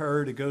invited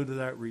her to go to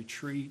that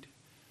retreat.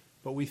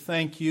 But we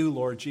thank You,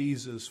 Lord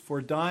Jesus,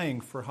 for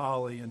dying for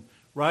Holly and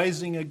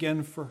rising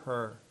again for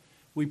her.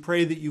 We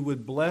pray that You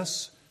would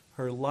bless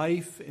her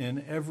life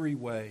in every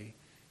way.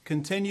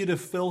 Continue to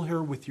fill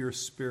her with Your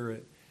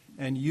Spirit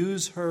and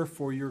use her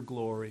for Your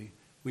glory.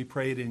 We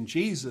pray it in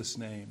Jesus'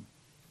 name.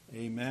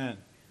 Amen.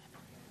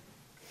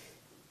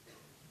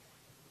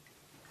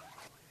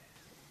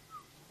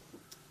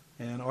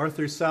 And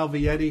Arthur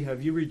Salvietti,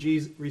 have you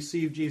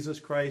received Jesus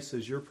Christ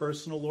as your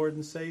personal Lord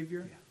and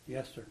Savior? Yeah.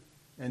 Yes, sir.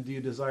 And do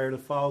you desire to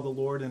follow the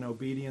Lord in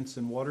obedience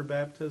in water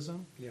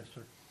baptism? Yes,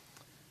 sir.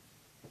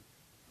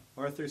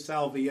 Arthur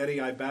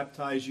Salvietti, I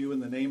baptize you in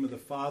the name of the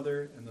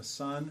Father, and the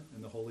Son,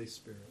 and the Holy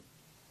Spirit.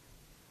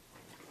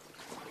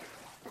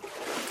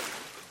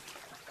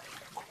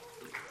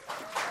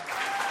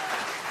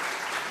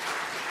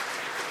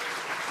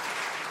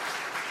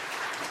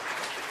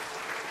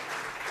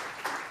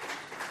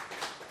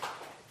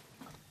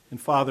 And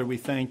Father, we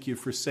thank you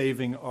for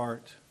saving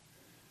Art.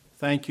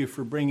 Thank you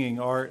for bringing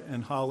Art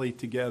and Holly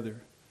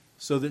together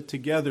so that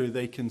together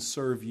they can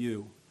serve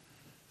you.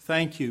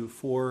 Thank you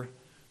for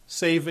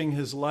saving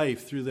his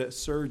life through that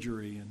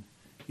surgery and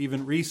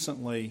even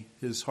recently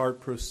his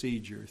heart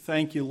procedure.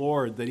 Thank you,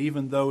 Lord, that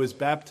even though his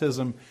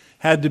baptism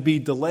had to be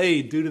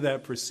delayed due to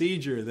that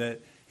procedure,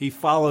 that he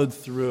followed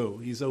through.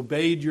 He's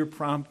obeyed your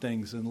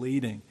promptings and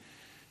leading.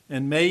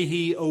 And may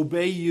he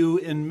obey you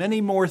in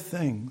many more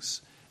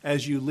things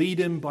as you lead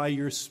him by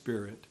your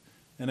Spirit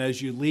and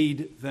as you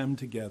lead them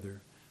together.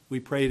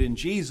 We pray it in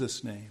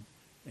Jesus' name.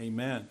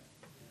 Amen.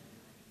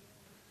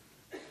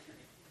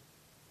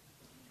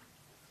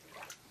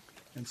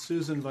 And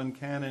Susan Von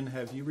Cannon,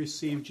 have you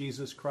received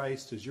Jesus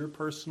Christ as your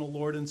personal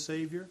Lord and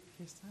Savior?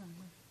 Yes, sir.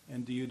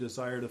 And do you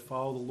desire to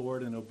follow the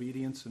Lord in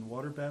obedience in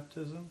water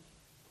baptism?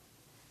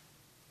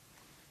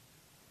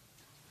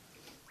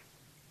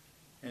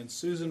 And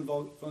Susan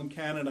Von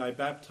Cannon, I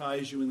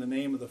baptize you in the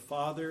name of the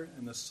Father,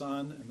 and the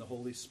Son, and the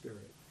Holy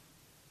Spirit.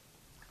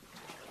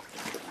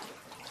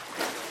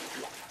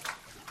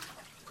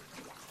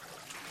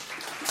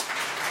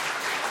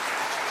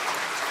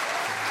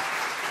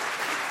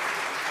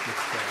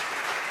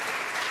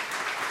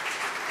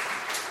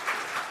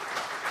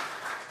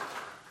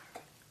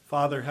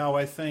 Father, how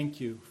I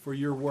thank you for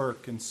your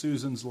work in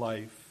Susan's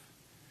life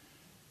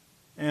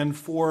and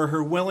for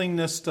her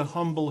willingness to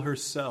humble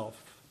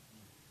herself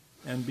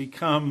and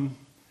become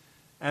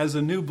as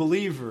a new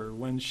believer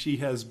when she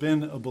has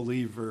been a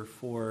believer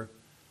for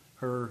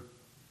her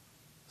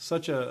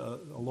such a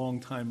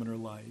long time in her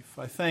life.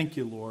 I thank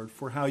you, Lord,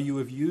 for how you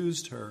have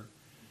used her.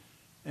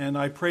 And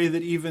I pray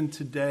that even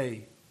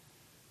today,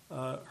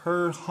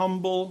 her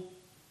humble,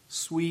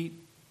 sweet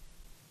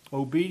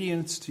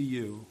obedience to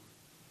you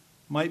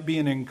might be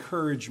an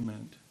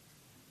encouragement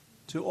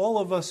to all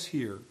of us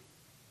here,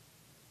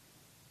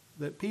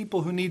 that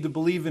people who need to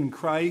believe in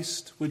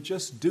Christ would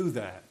just do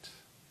that.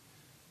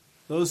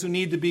 Those who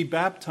need to be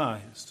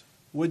baptized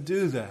would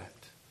do that.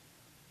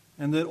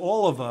 And that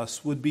all of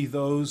us would be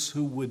those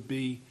who would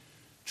be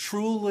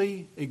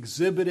truly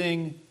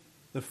exhibiting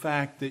the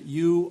fact that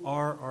you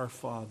are our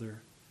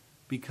Father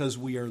because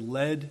we are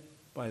led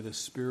by the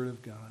Spirit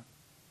of God.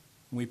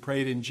 And we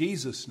pray it in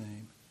Jesus'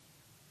 name.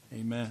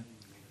 Amen.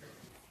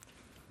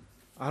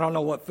 I don't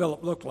know what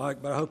Philip looked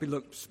like, but I hope he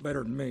looks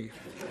better than me.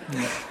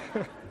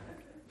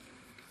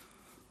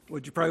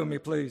 Would you pray with me,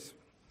 please?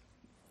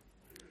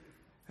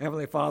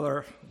 Heavenly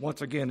Father,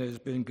 once again, it has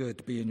been good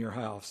to be in your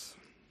house.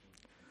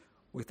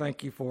 We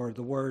thank you for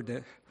the word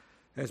that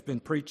has been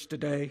preached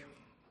today.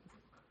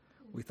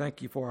 We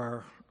thank you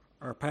for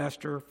our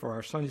pastor, for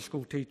our Sunday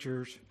school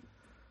teachers,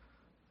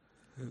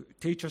 who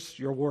teach us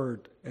your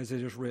word as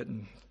it is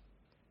written.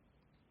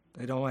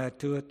 They don't add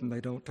to it and they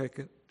don't take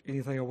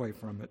anything away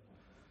from it,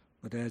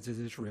 but as it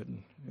is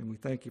written. And we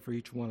thank you for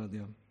each one of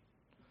them.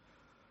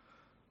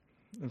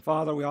 And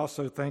Father, we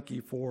also thank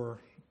you for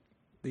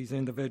these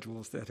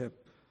individuals that have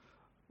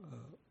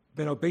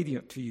been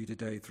obedient to you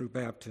today through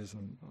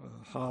baptism,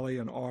 Holly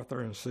and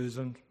Arthur and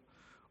Susan.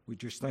 We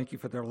just thank you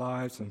for their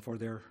lives and for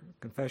their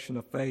confession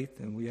of faith,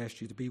 and we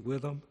ask you to be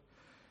with them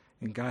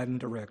and guide and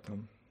direct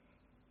them.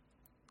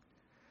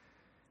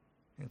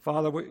 And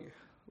Father, we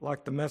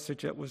like the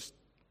message that was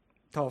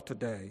taught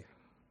today,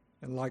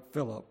 and like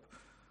Philip,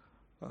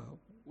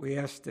 we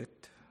ask that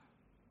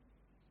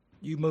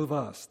you move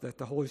us, that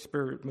the Holy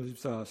Spirit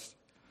moves us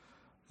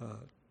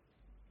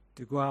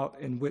to go out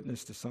and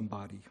witness to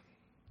somebody.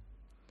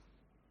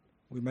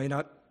 We may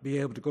not be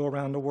able to go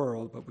around the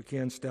world, but we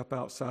can step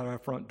outside our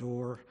front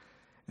door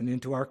and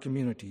into our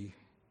community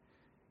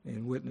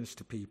and witness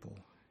to people.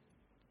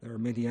 There are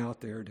many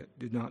out there that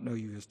do not know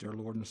you as their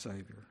Lord and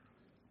Savior.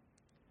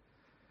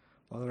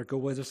 Father, go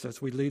with us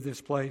as we leave this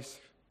place.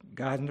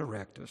 Guide and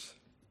direct us.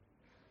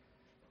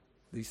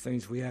 These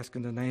things we ask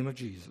in the name of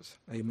Jesus.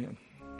 Amen.